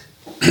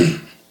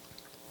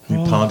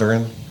 You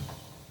pondering?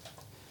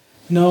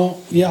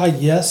 No, yeah,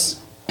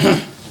 yes.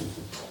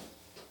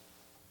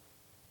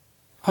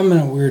 I'm in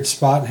a weird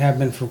spot and have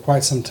been for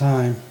quite some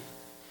time.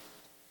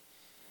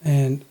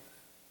 And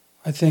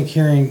I think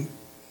hearing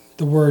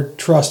the word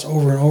trust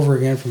over and over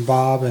again from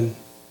Bob and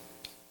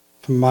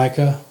from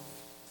Micah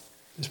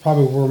is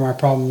probably where my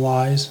problem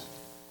lies.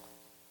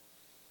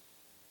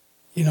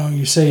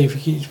 You say if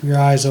you keep your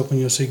eyes open,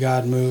 you'll see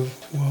God move.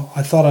 Well,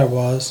 I thought I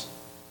was.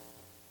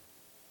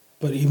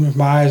 But even if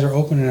my eyes are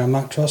open and I'm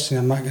not trusting,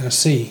 I'm not going to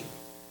see.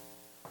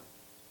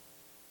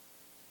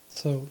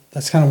 So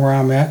that's kind of where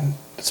I'm at. And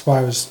that's why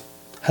I was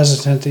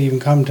hesitant to even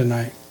come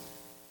tonight.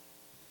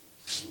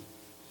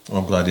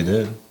 I'm glad you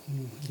did.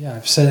 Yeah,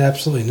 I've said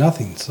absolutely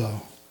nothing,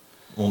 so.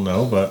 Well,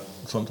 no, but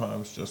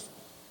sometimes just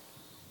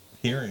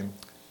hearing.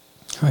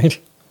 Right.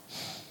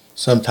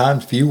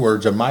 Sometimes few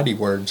words are mighty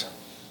words.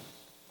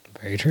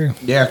 Very true.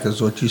 Yeah, because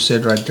what you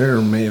said right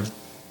there may have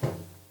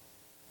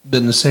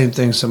been the same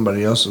thing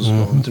somebody else was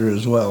going through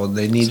as well, and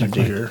they needed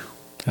to hear. Well,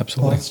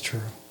 Absolutely. that's true.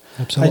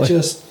 Absolutely.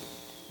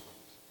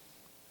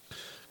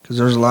 Because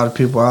there's a lot of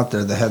people out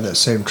there that have that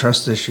same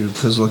trust issue.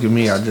 Because look at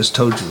me, I just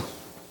told you.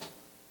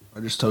 I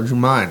just told you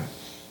mine.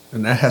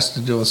 And that has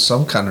to do with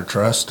some kind of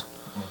trust.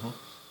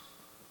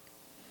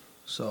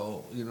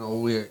 So,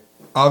 we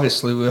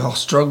all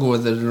struggle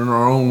with it in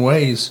our own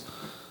ways,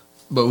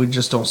 but we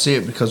just don't see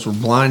it because we're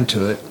blind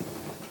to it.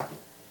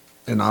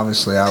 And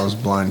obviously I was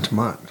blind to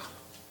mine.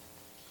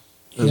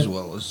 As Yep.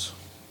 well as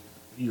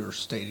you're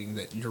stating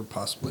that you're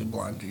possibly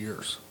blind to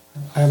yours.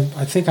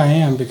 I think I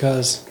am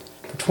because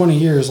for 20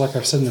 years, like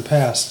I've said in the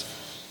past,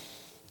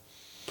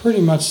 pretty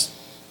much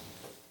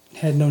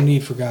had no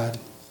need for God.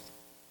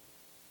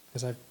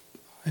 Because I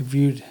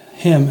viewed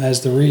him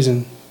as the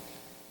reason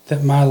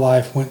that my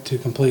life went to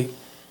complete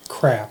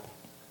crap,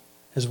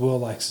 as Will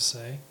likes to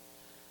say.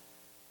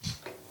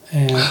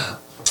 And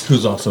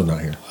Who's also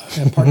not here.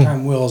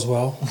 part-time Will as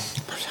well.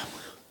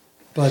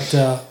 But,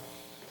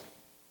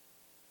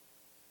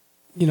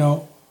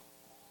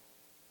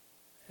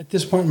 at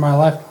this point in my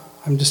life,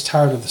 I'm just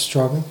tired of the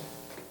struggle.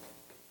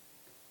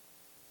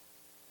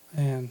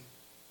 And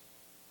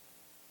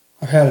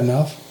I've had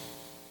enough.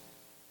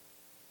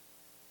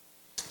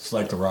 It's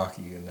like the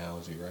Rocky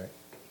analogy, right?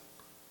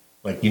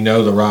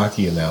 The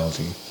Rocky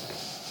analogy.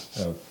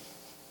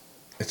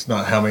 It's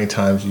not how many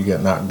times you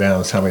get knocked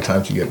down, it's how many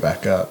times you get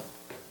back up.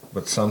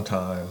 But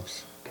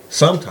sometimes,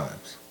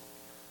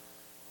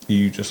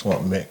 you just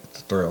want Mick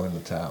to throw in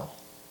the towel.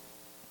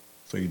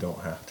 So you don't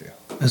have to.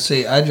 And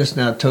see, I just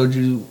now told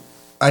you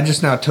what I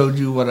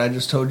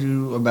just told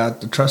you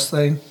about the trust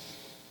thing.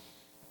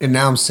 And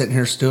now I'm sitting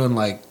here stewing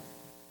like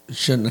it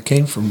shouldn't have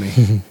came from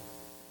me.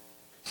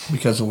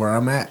 Because of where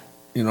I'm at.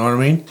 You know what I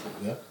mean?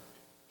 Yeah.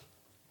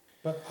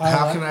 But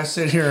How can I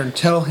sit here and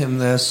tell him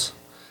this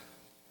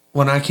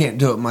when I can't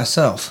do it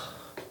myself?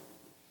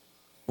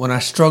 When I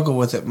struggle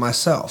with it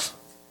myself?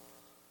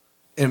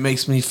 it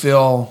makes me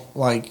feel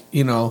like,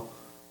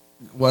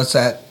 what's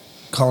that,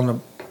 calling a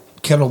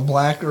kettle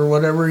black or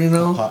whatever,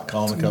 Hot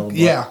calling the kettle black.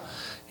 Yeah.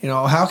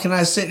 How can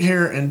I sit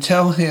here and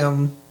tell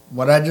him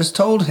what I just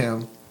told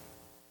him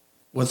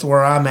with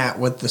where I'm at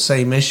with the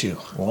same issue?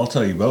 Well, I'll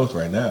tell you both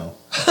right now.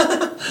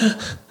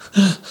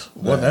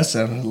 Well, that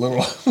sounded a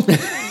little...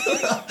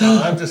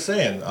 I'm just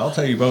saying, I'll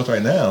tell you both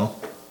right now.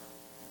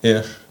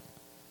 If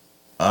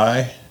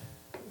I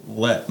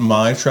let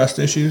my trust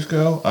issues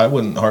go, I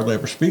wouldn't hardly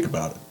ever speak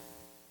about it.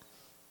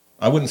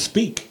 I wouldn't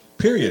speak,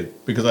 period,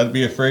 because I'd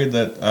be afraid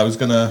that I was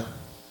going to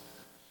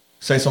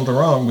say something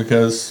wrong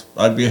because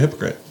I'd be a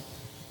hypocrite.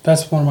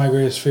 That's one of my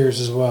greatest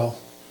fears as well.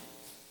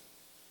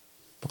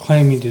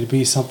 Proclaiming to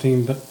be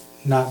something, but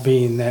not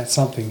being that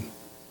something.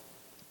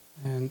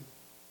 And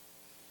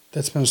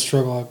that's been a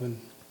struggle I've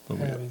been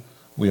having.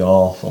 We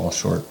all fall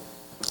short.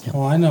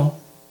 Oh, I know.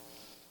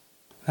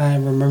 I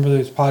remember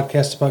this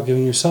podcast about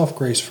giving yourself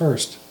grace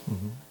first.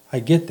 Mm-hmm. I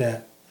get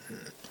that.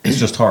 It's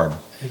just hard.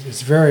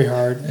 It's very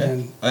hard,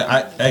 and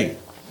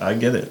I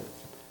get it.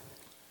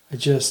 I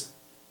just...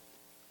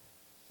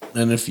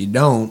 And if you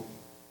don't,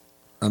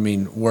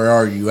 where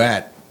are you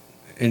at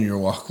in your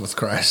walk with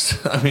Christ?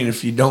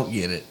 If you don't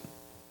get it,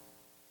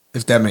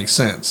 if that makes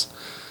sense.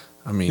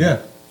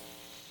 Yeah.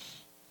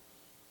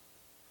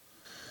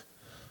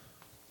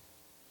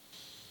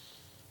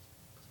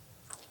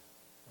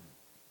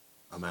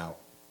 I'm out.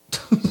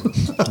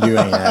 You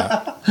ain't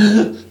out.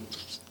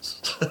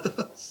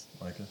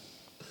 Micah?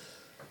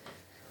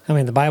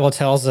 The Bible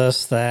tells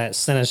us that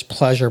sin is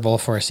pleasurable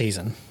for a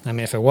season.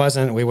 If it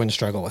wasn't, we wouldn't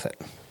struggle with it.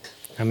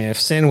 If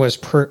sin was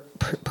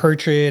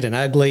putrid and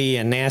ugly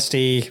and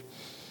nasty,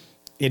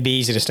 it'd be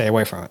easy to stay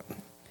away from it.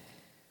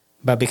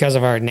 But because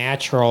of our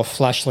natural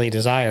fleshly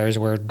desires,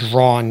 we're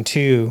drawn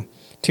to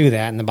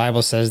that, and the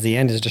Bible says the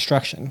end is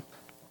destruction.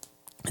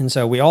 And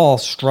so we all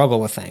struggle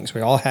with things.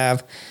 We all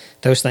have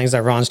those things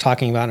that Ron's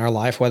talking about in our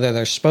life, whether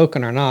they're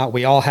spoken or not.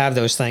 We all have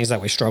those things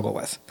that we struggle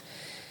with.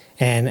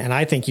 And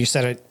I think you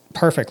said it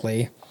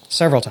perfectly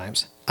several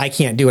times. I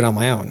can't do it on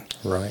my own.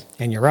 Right.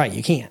 And you're right,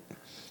 you can't.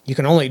 You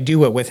can only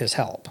do it with his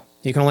help.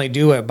 You can only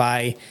do it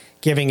by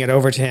giving it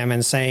over to him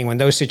and saying, when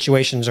those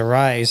situations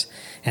arise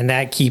and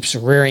that keeps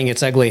rearing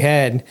its ugly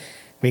head,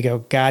 we go,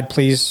 God,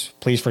 please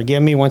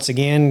forgive me once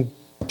again.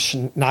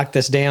 Knock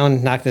this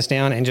down.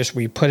 And just,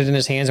 we put it in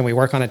his hands and we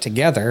work on it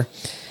together.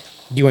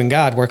 You and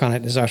God work on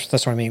it. That's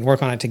what I mean.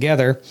 Work on it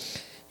together.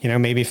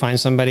 Maybe find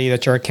somebody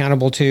that you're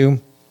accountable to.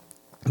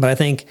 But I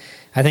think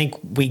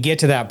we get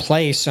to that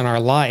place in our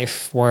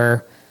life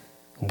where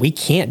we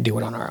can't do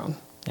it on our own.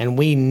 And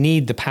we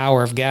need the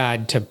power of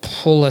God to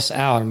pull us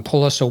out and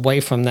pull us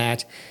away from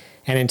that.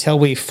 And until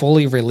we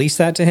fully release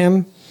that to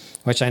him,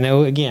 which I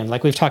know, again,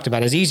 like we've talked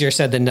about, is easier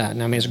said than done.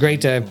 It's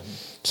great to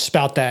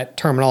spout that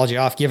terminology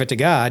off, give it to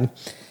God.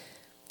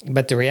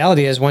 But the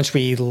reality is, once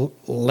we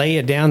lay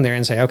it down there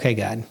and say, okay,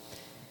 God,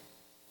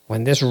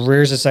 when this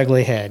rears its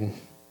ugly head,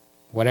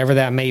 whatever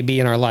that may be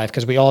in our life,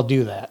 because we all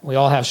do that. We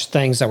all have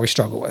things that we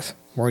struggle with.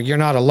 Where you're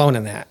not alone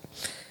in that.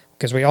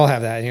 Because we all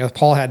have that.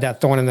 Paul had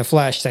that thorn in the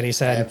flesh that he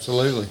said,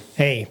 Absolutely.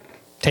 hey,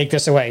 take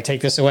this away,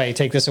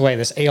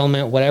 this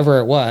ailment, whatever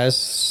it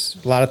was.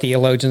 A lot of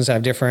theologians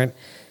have different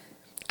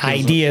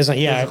ideas.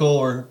 Physical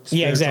or spiritual,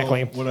 yeah,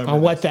 exactly. Whatever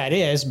on what that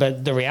is.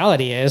 But the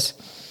reality is,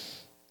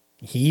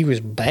 he was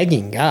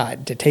begging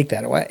God to take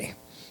that away.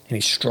 And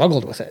he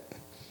struggled with it.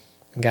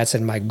 And God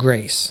said, my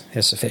grace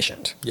is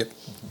sufficient. Yep.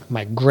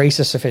 My grace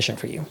is sufficient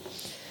for you.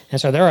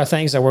 And so there are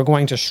things that we're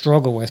going to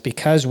struggle with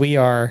because we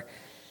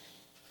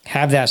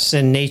have that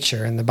sin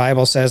nature. And the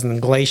Bible says in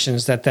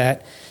Galatians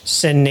that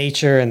sin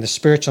nature and the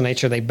spiritual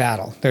nature, they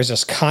battle. There's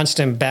this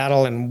constant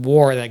battle and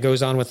war that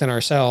goes on within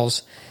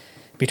ourselves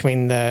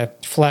between the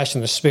flesh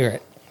and the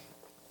spirit.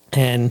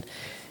 And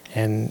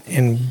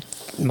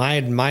my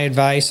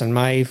advice and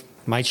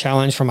my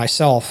challenge for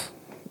myself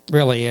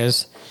really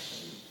is,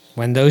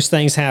 when those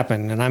things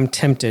happen and I'm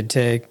tempted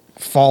to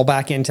fall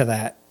back into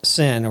that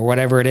sin or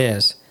whatever it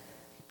is,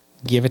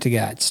 give it to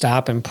God.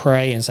 Stop and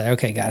pray and say,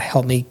 okay, God,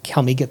 help me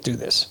get through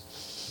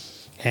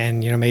this.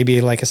 And,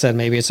 maybe, like I said,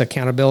 maybe it's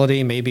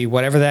accountability, maybe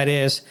whatever that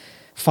is,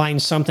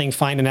 find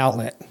an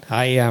outlet.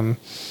 A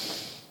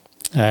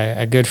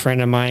good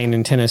friend of mine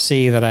in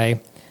Tennessee that I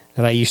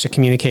used to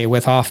communicate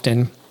with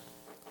often,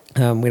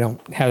 we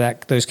don't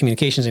have those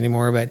communications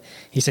anymore, but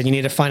he said, you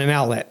need to find an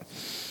outlet.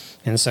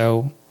 And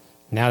so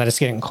now that it's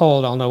getting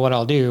cold, I'll know what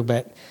I'll do,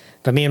 but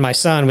me and my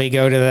son, we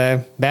go to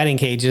the batting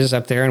cages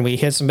up there and we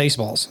hit some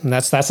baseballs. And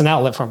that's an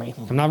outlet for me.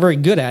 I'm not very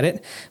good at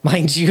it,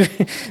 mind you,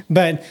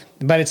 but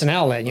it's an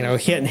outlet,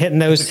 hitting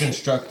those. It's a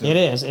constructive It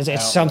is.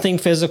 It's something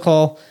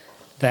physical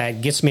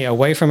that gets me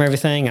away from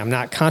everything. I'm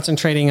not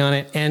concentrating on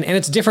it. And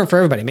it's different for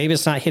everybody. Maybe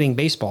it's not hitting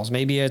baseballs.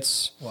 Maybe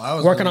it's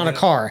working on a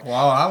car. Well,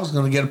 I was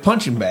going to get a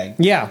punching bag.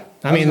 Yeah.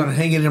 I was going to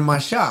hang it in my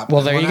shop. Well,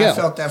 and there when you go. I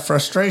felt that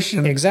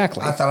frustration.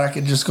 Exactly. I thought I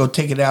could just go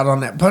take it out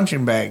on that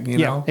punching bag, you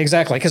know?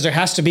 Exactly. Because there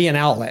has to be an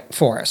outlet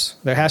for us.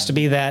 There has to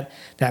be that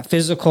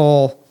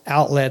physical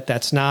outlet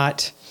that's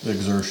not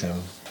exertion.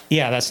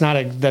 Yeah, that's not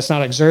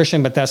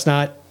exertion, but that's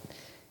not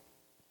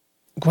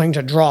going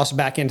to draw us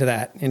back into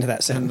that And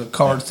sin. the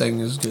card thing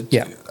is good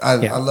Yeah. too. I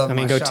love I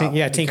mean, my go shop tinker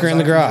because in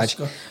the I can garage. just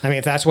go- I mean,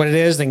 if that's what it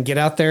is, then get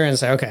out there and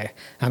say, okay,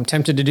 I'm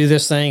tempted to do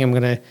this thing. I'm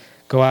going to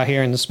go out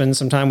here and spend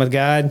some time with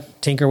God,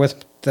 tinker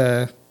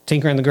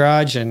in the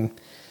garage, and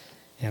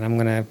I'm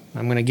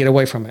gonna get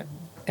away from it.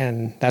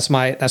 And that's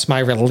my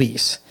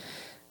release.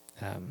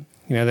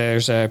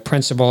 There's a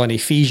principle in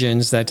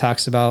Ephesians that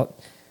talks about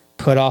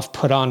put off,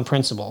 put on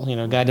principle.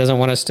 God doesn't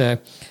want us to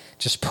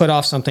just put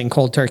off something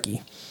cold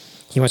turkey.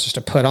 He wants us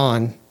to put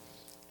on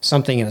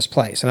something in its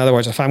place. In other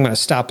words, if I'm going to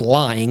stop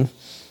lying,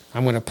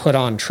 I'm going to put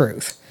on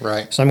truth.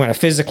 Right. So I'm going to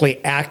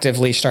physically,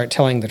 actively start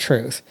telling the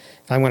truth.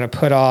 If I'm going to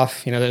put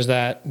off,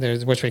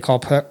 there's which we call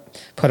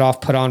put off,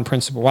 put on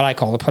principle. What I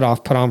call the put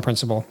off, put on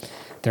principle.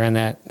 They're in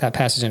that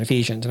passage in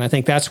Ephesians, and I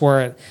think that's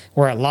where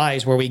it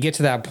lies. Where we get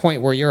to that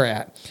point where you're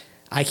at,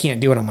 I can't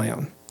do it on my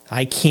own.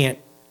 I can't,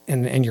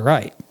 and you're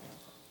right.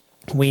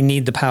 We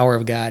need the power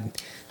of God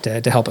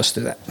to help us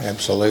through that.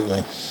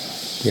 Absolutely.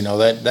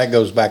 That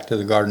goes back to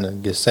the Garden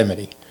of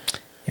Gethsemane.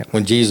 Yep.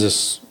 When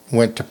Jesus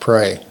went to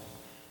pray,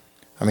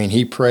 I mean,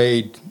 he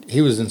prayed, he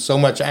was in so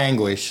much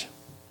anguish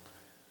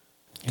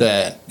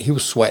that he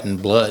was sweating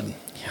blood.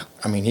 Yeah.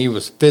 I mean, he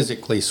was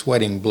physically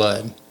sweating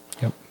blood.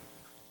 Yep.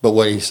 But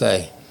what did he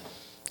say?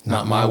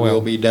 Not my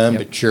will be done,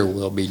 Yep. but your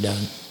will be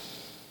done.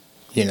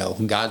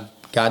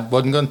 God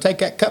wasn't going to take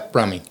that cup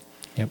from him,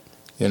 Yep.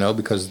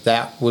 because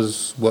that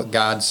was what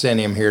God sent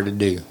him here to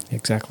do.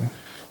 Exactly.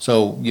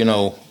 So,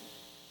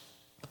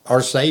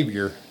 our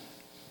Savior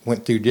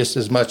went through just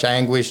as much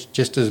anguish,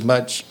 just as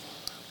much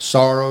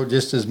sorrow,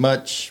 just as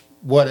much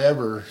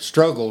whatever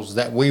struggles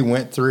that we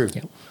went through,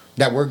 Yep.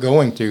 that we're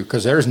going through,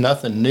 because there's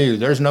nothing new.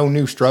 There's no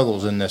new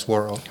struggles in this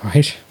world.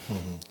 Right.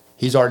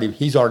 He's already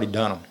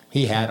done them.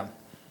 He had them.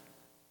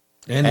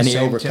 and And the he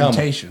same overcome 'em.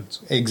 temptations.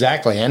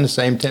 Exactly, and the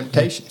same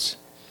temptations.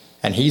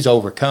 And he's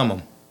overcome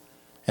them.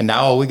 And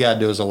now all we got to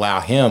do is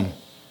allow him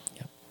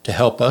Yep. to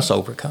help us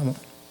overcome them.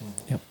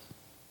 Yep.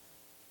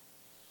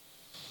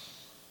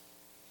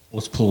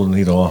 Let's pull the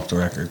needle off the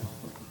record.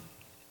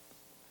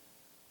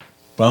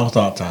 Final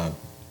thought time.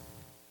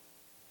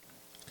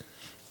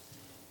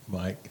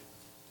 Mike,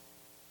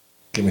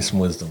 give me some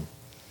wisdom.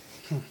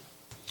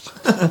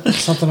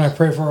 Something I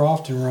pray for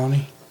often,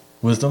 Ronnie.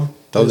 Wisdom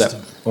Throw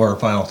Wisdom. or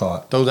final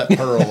thought? throw that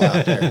pearl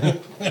out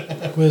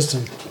there.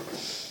 Wisdom.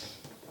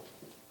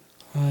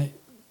 I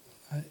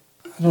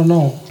don't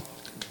know.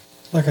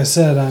 Like I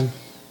said, I'm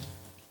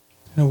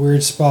in a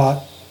weird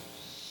spot.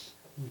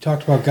 We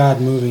talked about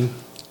God moving.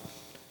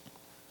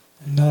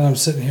 And now that I'm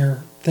sitting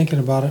here thinking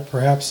about it,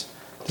 perhaps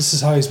this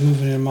is how he's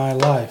moving in my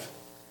life.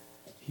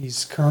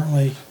 He's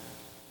currently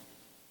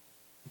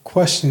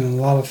questioning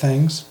a lot of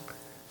things.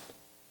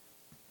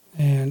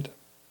 And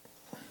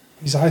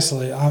he's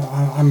isolating.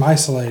 I'm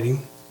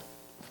isolating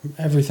from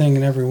everything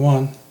and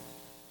everyone.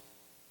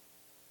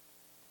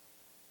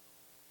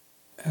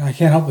 And I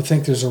can't help but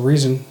think there's a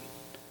reason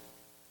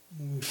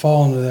when we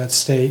fall into that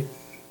state.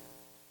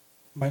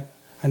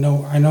 I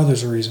know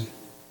there's a reason.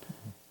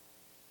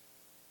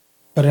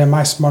 But am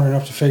I smart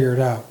enough to figure it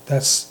out?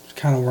 That's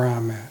kind of where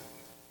I'm at.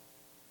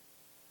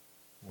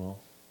 Well,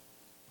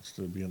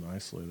 instead of being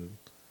isolated,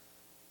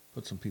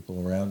 put some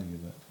people around you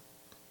that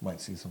might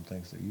see some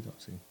things that you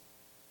don't see.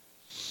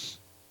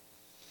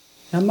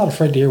 I'm not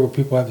afraid to hear what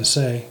people have to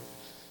say.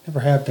 Never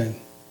have been.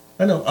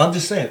 I know. I'm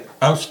just saying.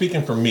 I'm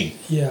speaking for me,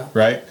 Yeah.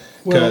 right?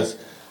 Because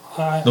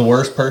I the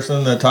worst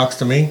person that talks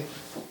to me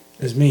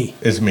is me.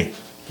 is me.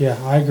 Yeah,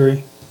 I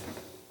agree.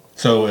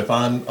 So if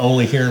I'm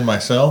only hearing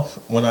myself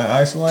when I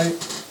isolate,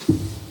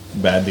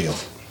 bad deal.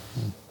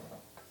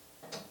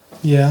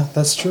 Yeah,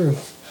 that's true.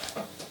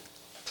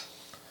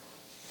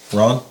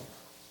 Ron?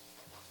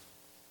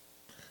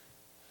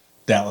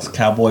 Dallas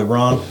Cowboy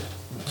Ron?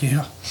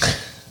 Yeah.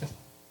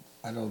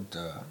 I don't.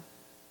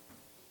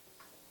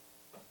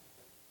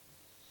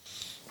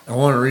 I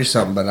want to read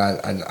something, but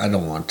I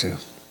don't want to.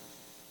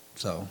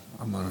 So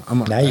I'm gonna.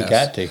 Now pass. you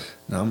got to.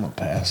 No, I'm gonna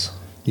pass.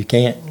 You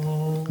can't.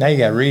 Now you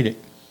got to read it.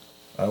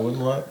 I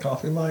wouldn't let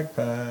Coffee Mike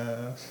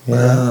pass.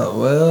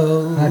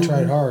 Well, I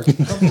tried hard.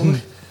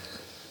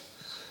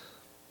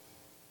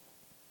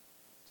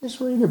 Just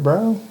read it,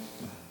 bro.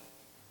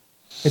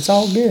 It's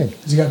all good.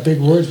 He's got big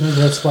words. Maybe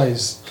that's why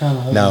he's kind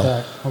of holding No.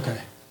 back. Okay.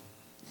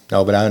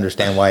 No, but I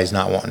understand why he's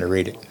not wanting to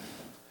read it.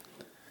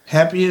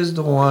 happy is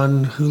the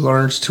one who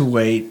learns to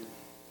wait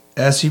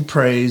as he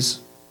prays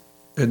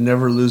and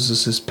never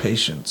loses his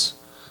patience.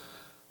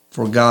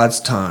 For God's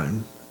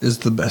time is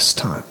the best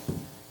time.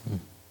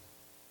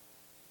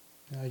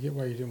 I get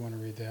why you didn't want to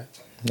read that.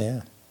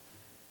 Yeah.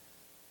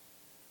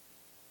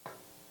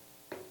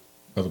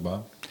 Brother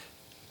Bob?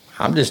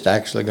 I'm just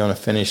actually going to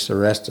finish the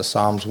rest of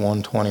Psalms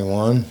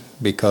 121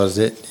 because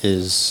it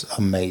is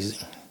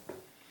amazing.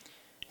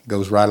 It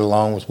goes right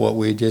along with what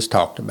we just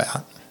talked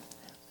about.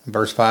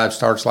 Verse 5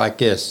 starts like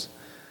this.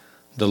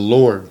 The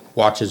Lord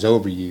watches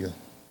over you.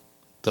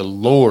 The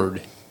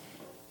Lord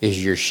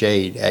is your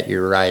shade at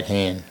your right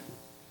hand.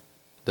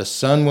 The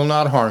sun will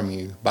not harm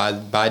you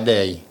by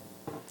day,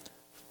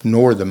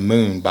 nor the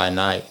moon by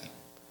night.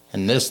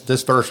 And this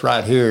verse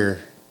right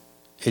here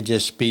it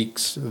just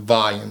speaks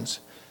volumes.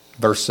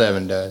 Verse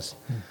 7 does.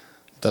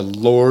 The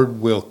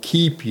Lord will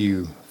keep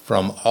you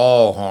from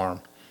all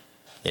harm.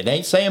 It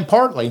ain't saying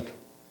partly.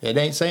 It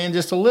ain't saying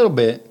just a little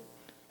bit.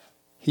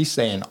 He's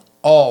saying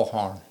all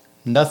harm.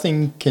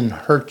 Nothing can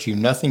hurt you.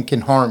 Nothing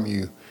can harm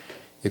you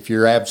if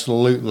you're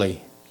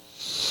absolutely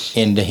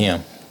into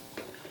Him.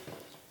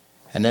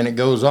 And then it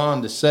goes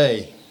on to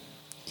say,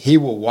 He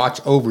will watch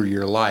over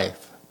your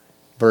life.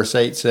 Verse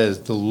 8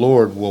 says, the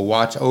Lord will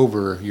watch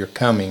over your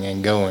coming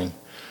and going,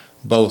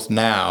 both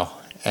now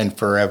and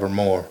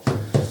forevermore.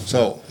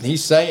 So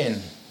He's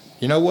saying,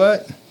 you know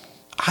what?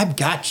 I've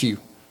got you.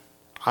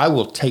 I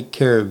will take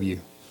care of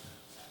you.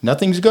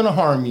 Nothing's going to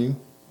harm you.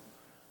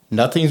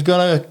 Nothing's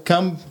going to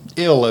come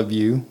ill of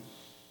you.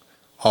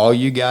 All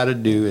you got to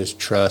do is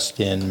trust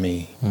in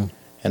me,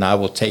 and I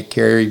will take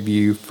care of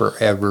you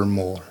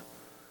forevermore.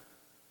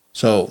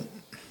 So,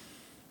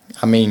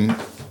 I mean,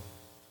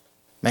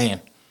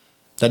 man,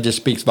 that just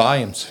speaks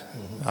volumes.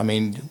 I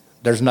mean,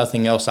 there's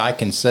nothing else I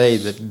can say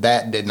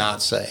that did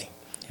not say.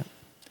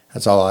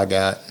 That's all I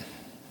got.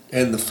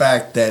 And the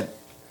fact that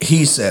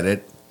he said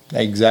it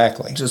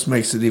Exactly. just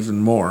makes it even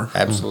more.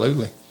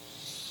 Absolutely.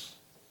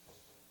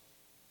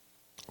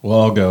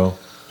 Well, I'll go,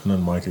 and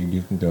then Micah,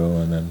 you can go,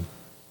 and then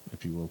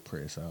if you will,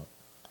 pray us out.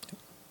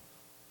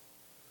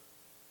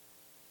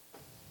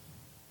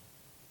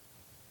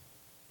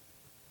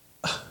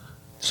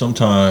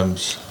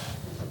 Sometimes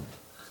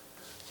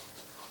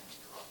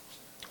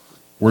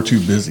we're too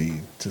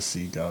busy to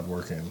see God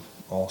working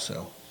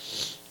also.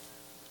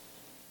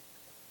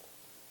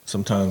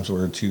 Sometimes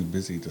we're too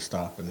busy to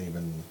stop and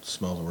even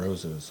smell the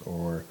roses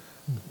or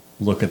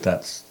look at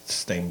that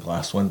stained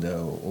glass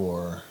window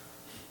or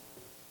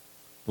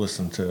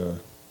listen to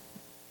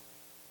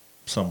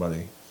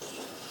somebody.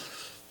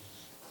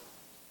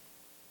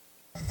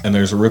 And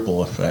there's a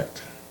ripple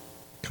effect,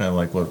 kind of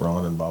like what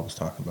Ron and Bob was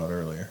talking about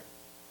earlier.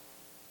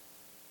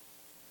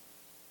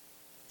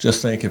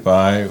 Just think if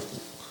I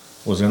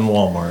was in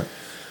Walmart,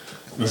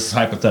 this is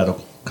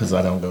hypothetical because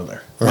I don't go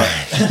there.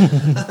 Right.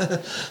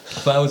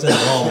 If I was in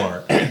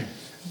Walmart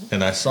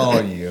and I saw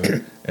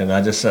you and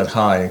I just said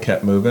hi and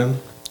kept moving,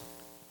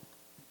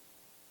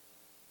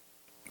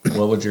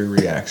 what would your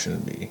reaction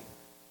be?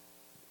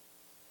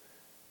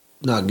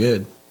 Not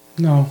good.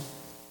 No.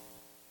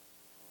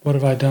 What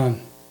have I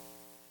done?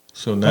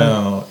 So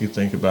now you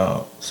think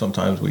about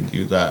sometimes we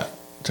do that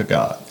to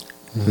God.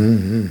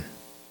 Mm-hmm.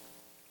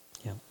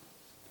 Yeah.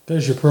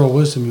 There's your pearl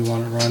wisdom you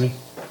wanted, Ronnie.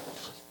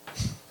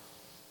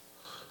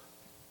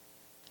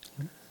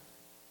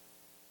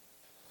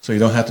 So you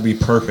don't have to be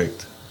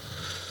perfect.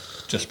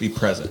 Just be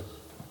present.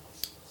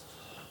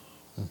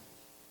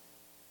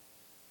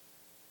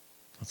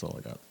 That's all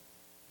I got.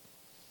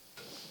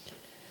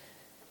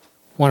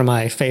 One of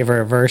my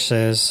favorite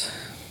verses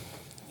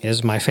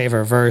is my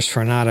favorite verse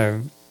for not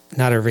a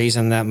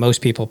reason that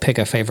most people pick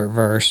a favorite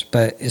verse,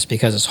 but it's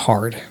because it's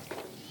hard.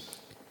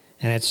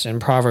 And it's in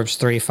Proverbs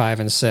 3, 5,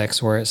 and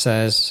 6, where it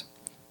says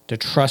to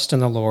trust in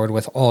the Lord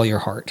with all your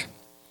heart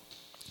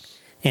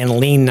and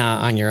lean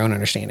not on your own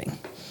understanding.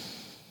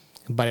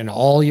 But in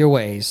all your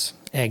ways,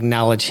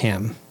 acknowledge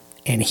Him,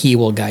 and He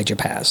will guide your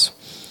paths.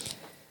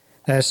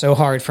 That is so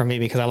hard for me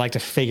because I like to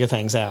figure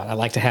things out. I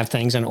like to have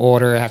things in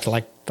order. I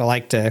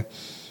like to,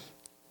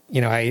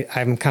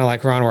 I'm kind of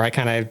like Ron, where I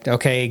kind of,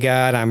 okay,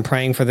 God, I'm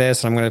praying for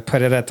this, and I'm going to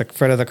put it at the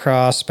foot of the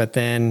cross. But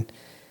then,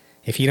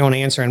 if you don't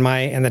answer in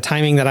the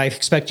timing that I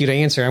expect you to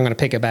answer, I'm going to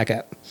pick it back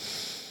up.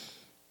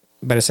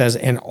 But it says,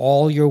 in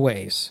all your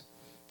ways,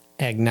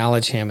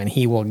 acknowledge Him, and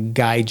He will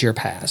guide your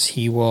paths.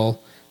 He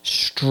will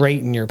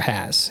straighten your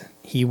paths.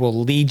 He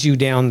will lead you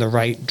down the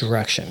right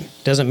direction.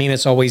 Doesn't mean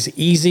it's always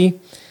easy.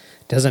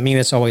 Doesn't mean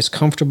it's always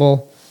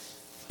comfortable.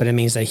 But it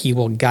means that He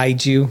will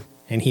guide you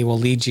and He will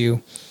lead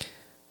you.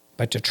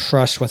 But to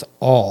trust with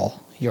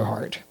all your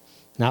heart.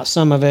 Not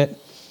some of it.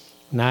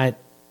 Not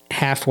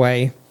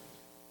halfway.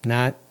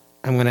 Not,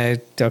 I'm going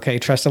to,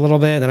 trust a little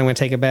bit, then I'm going to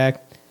take it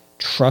back.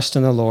 Trust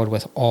in the Lord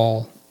with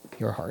all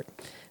your heart.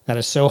 That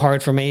is so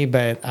hard for me,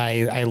 but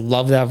I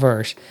love that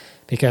verse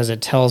because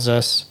it tells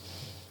us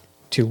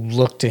to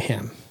look to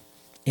Him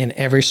in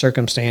every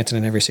circumstance and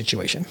in every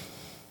situation.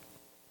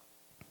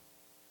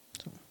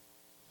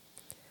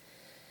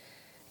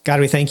 God,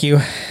 we thank You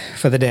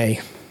for the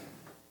day.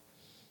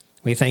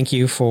 We thank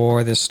You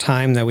for this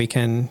time that we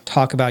can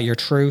talk about Your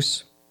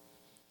truths.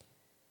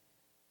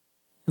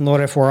 And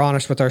Lord, if we're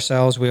honest with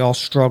ourselves, we all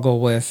struggle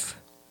with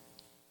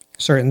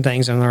certain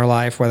things in our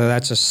life, whether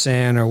that's a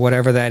sin or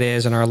whatever that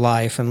is in our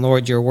life. And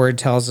Lord, Your word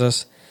tells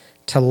us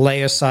to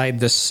lay aside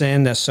the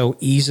sin that so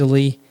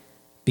easily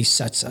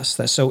besets us,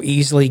 that so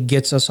easily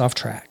gets us off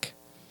track.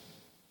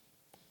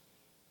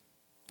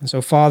 And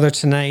so, Father,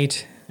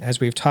 tonight, as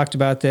we've talked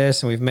about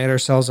this and we've made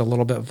ourselves a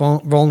little bit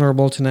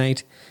vulnerable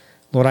tonight,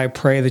 Lord, I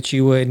pray that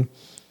You would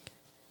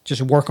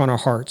just work on our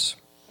hearts.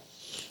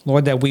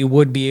 Lord, that we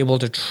would be able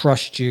to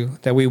trust You,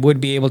 that we would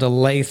be able to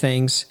lay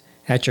things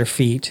at Your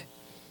feet.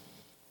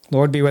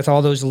 Lord, be with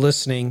all those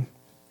listening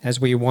as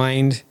we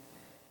wind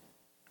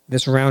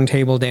this round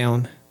table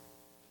down.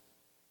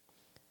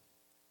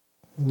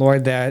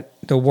 Lord, that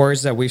the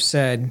words that we've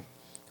said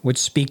would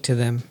speak to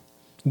them.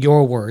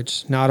 Your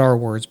words, not our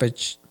words,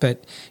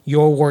 but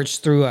your words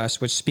through us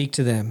would speak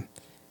to them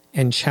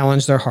and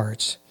challenge their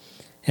hearts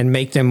and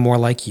make them more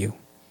like you.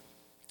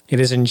 It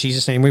is in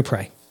Jesus' name we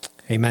pray.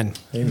 Amen.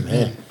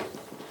 Amen.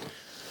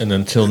 And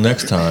until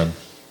next time,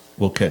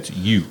 we'll catch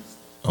you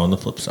on the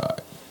flip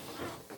side.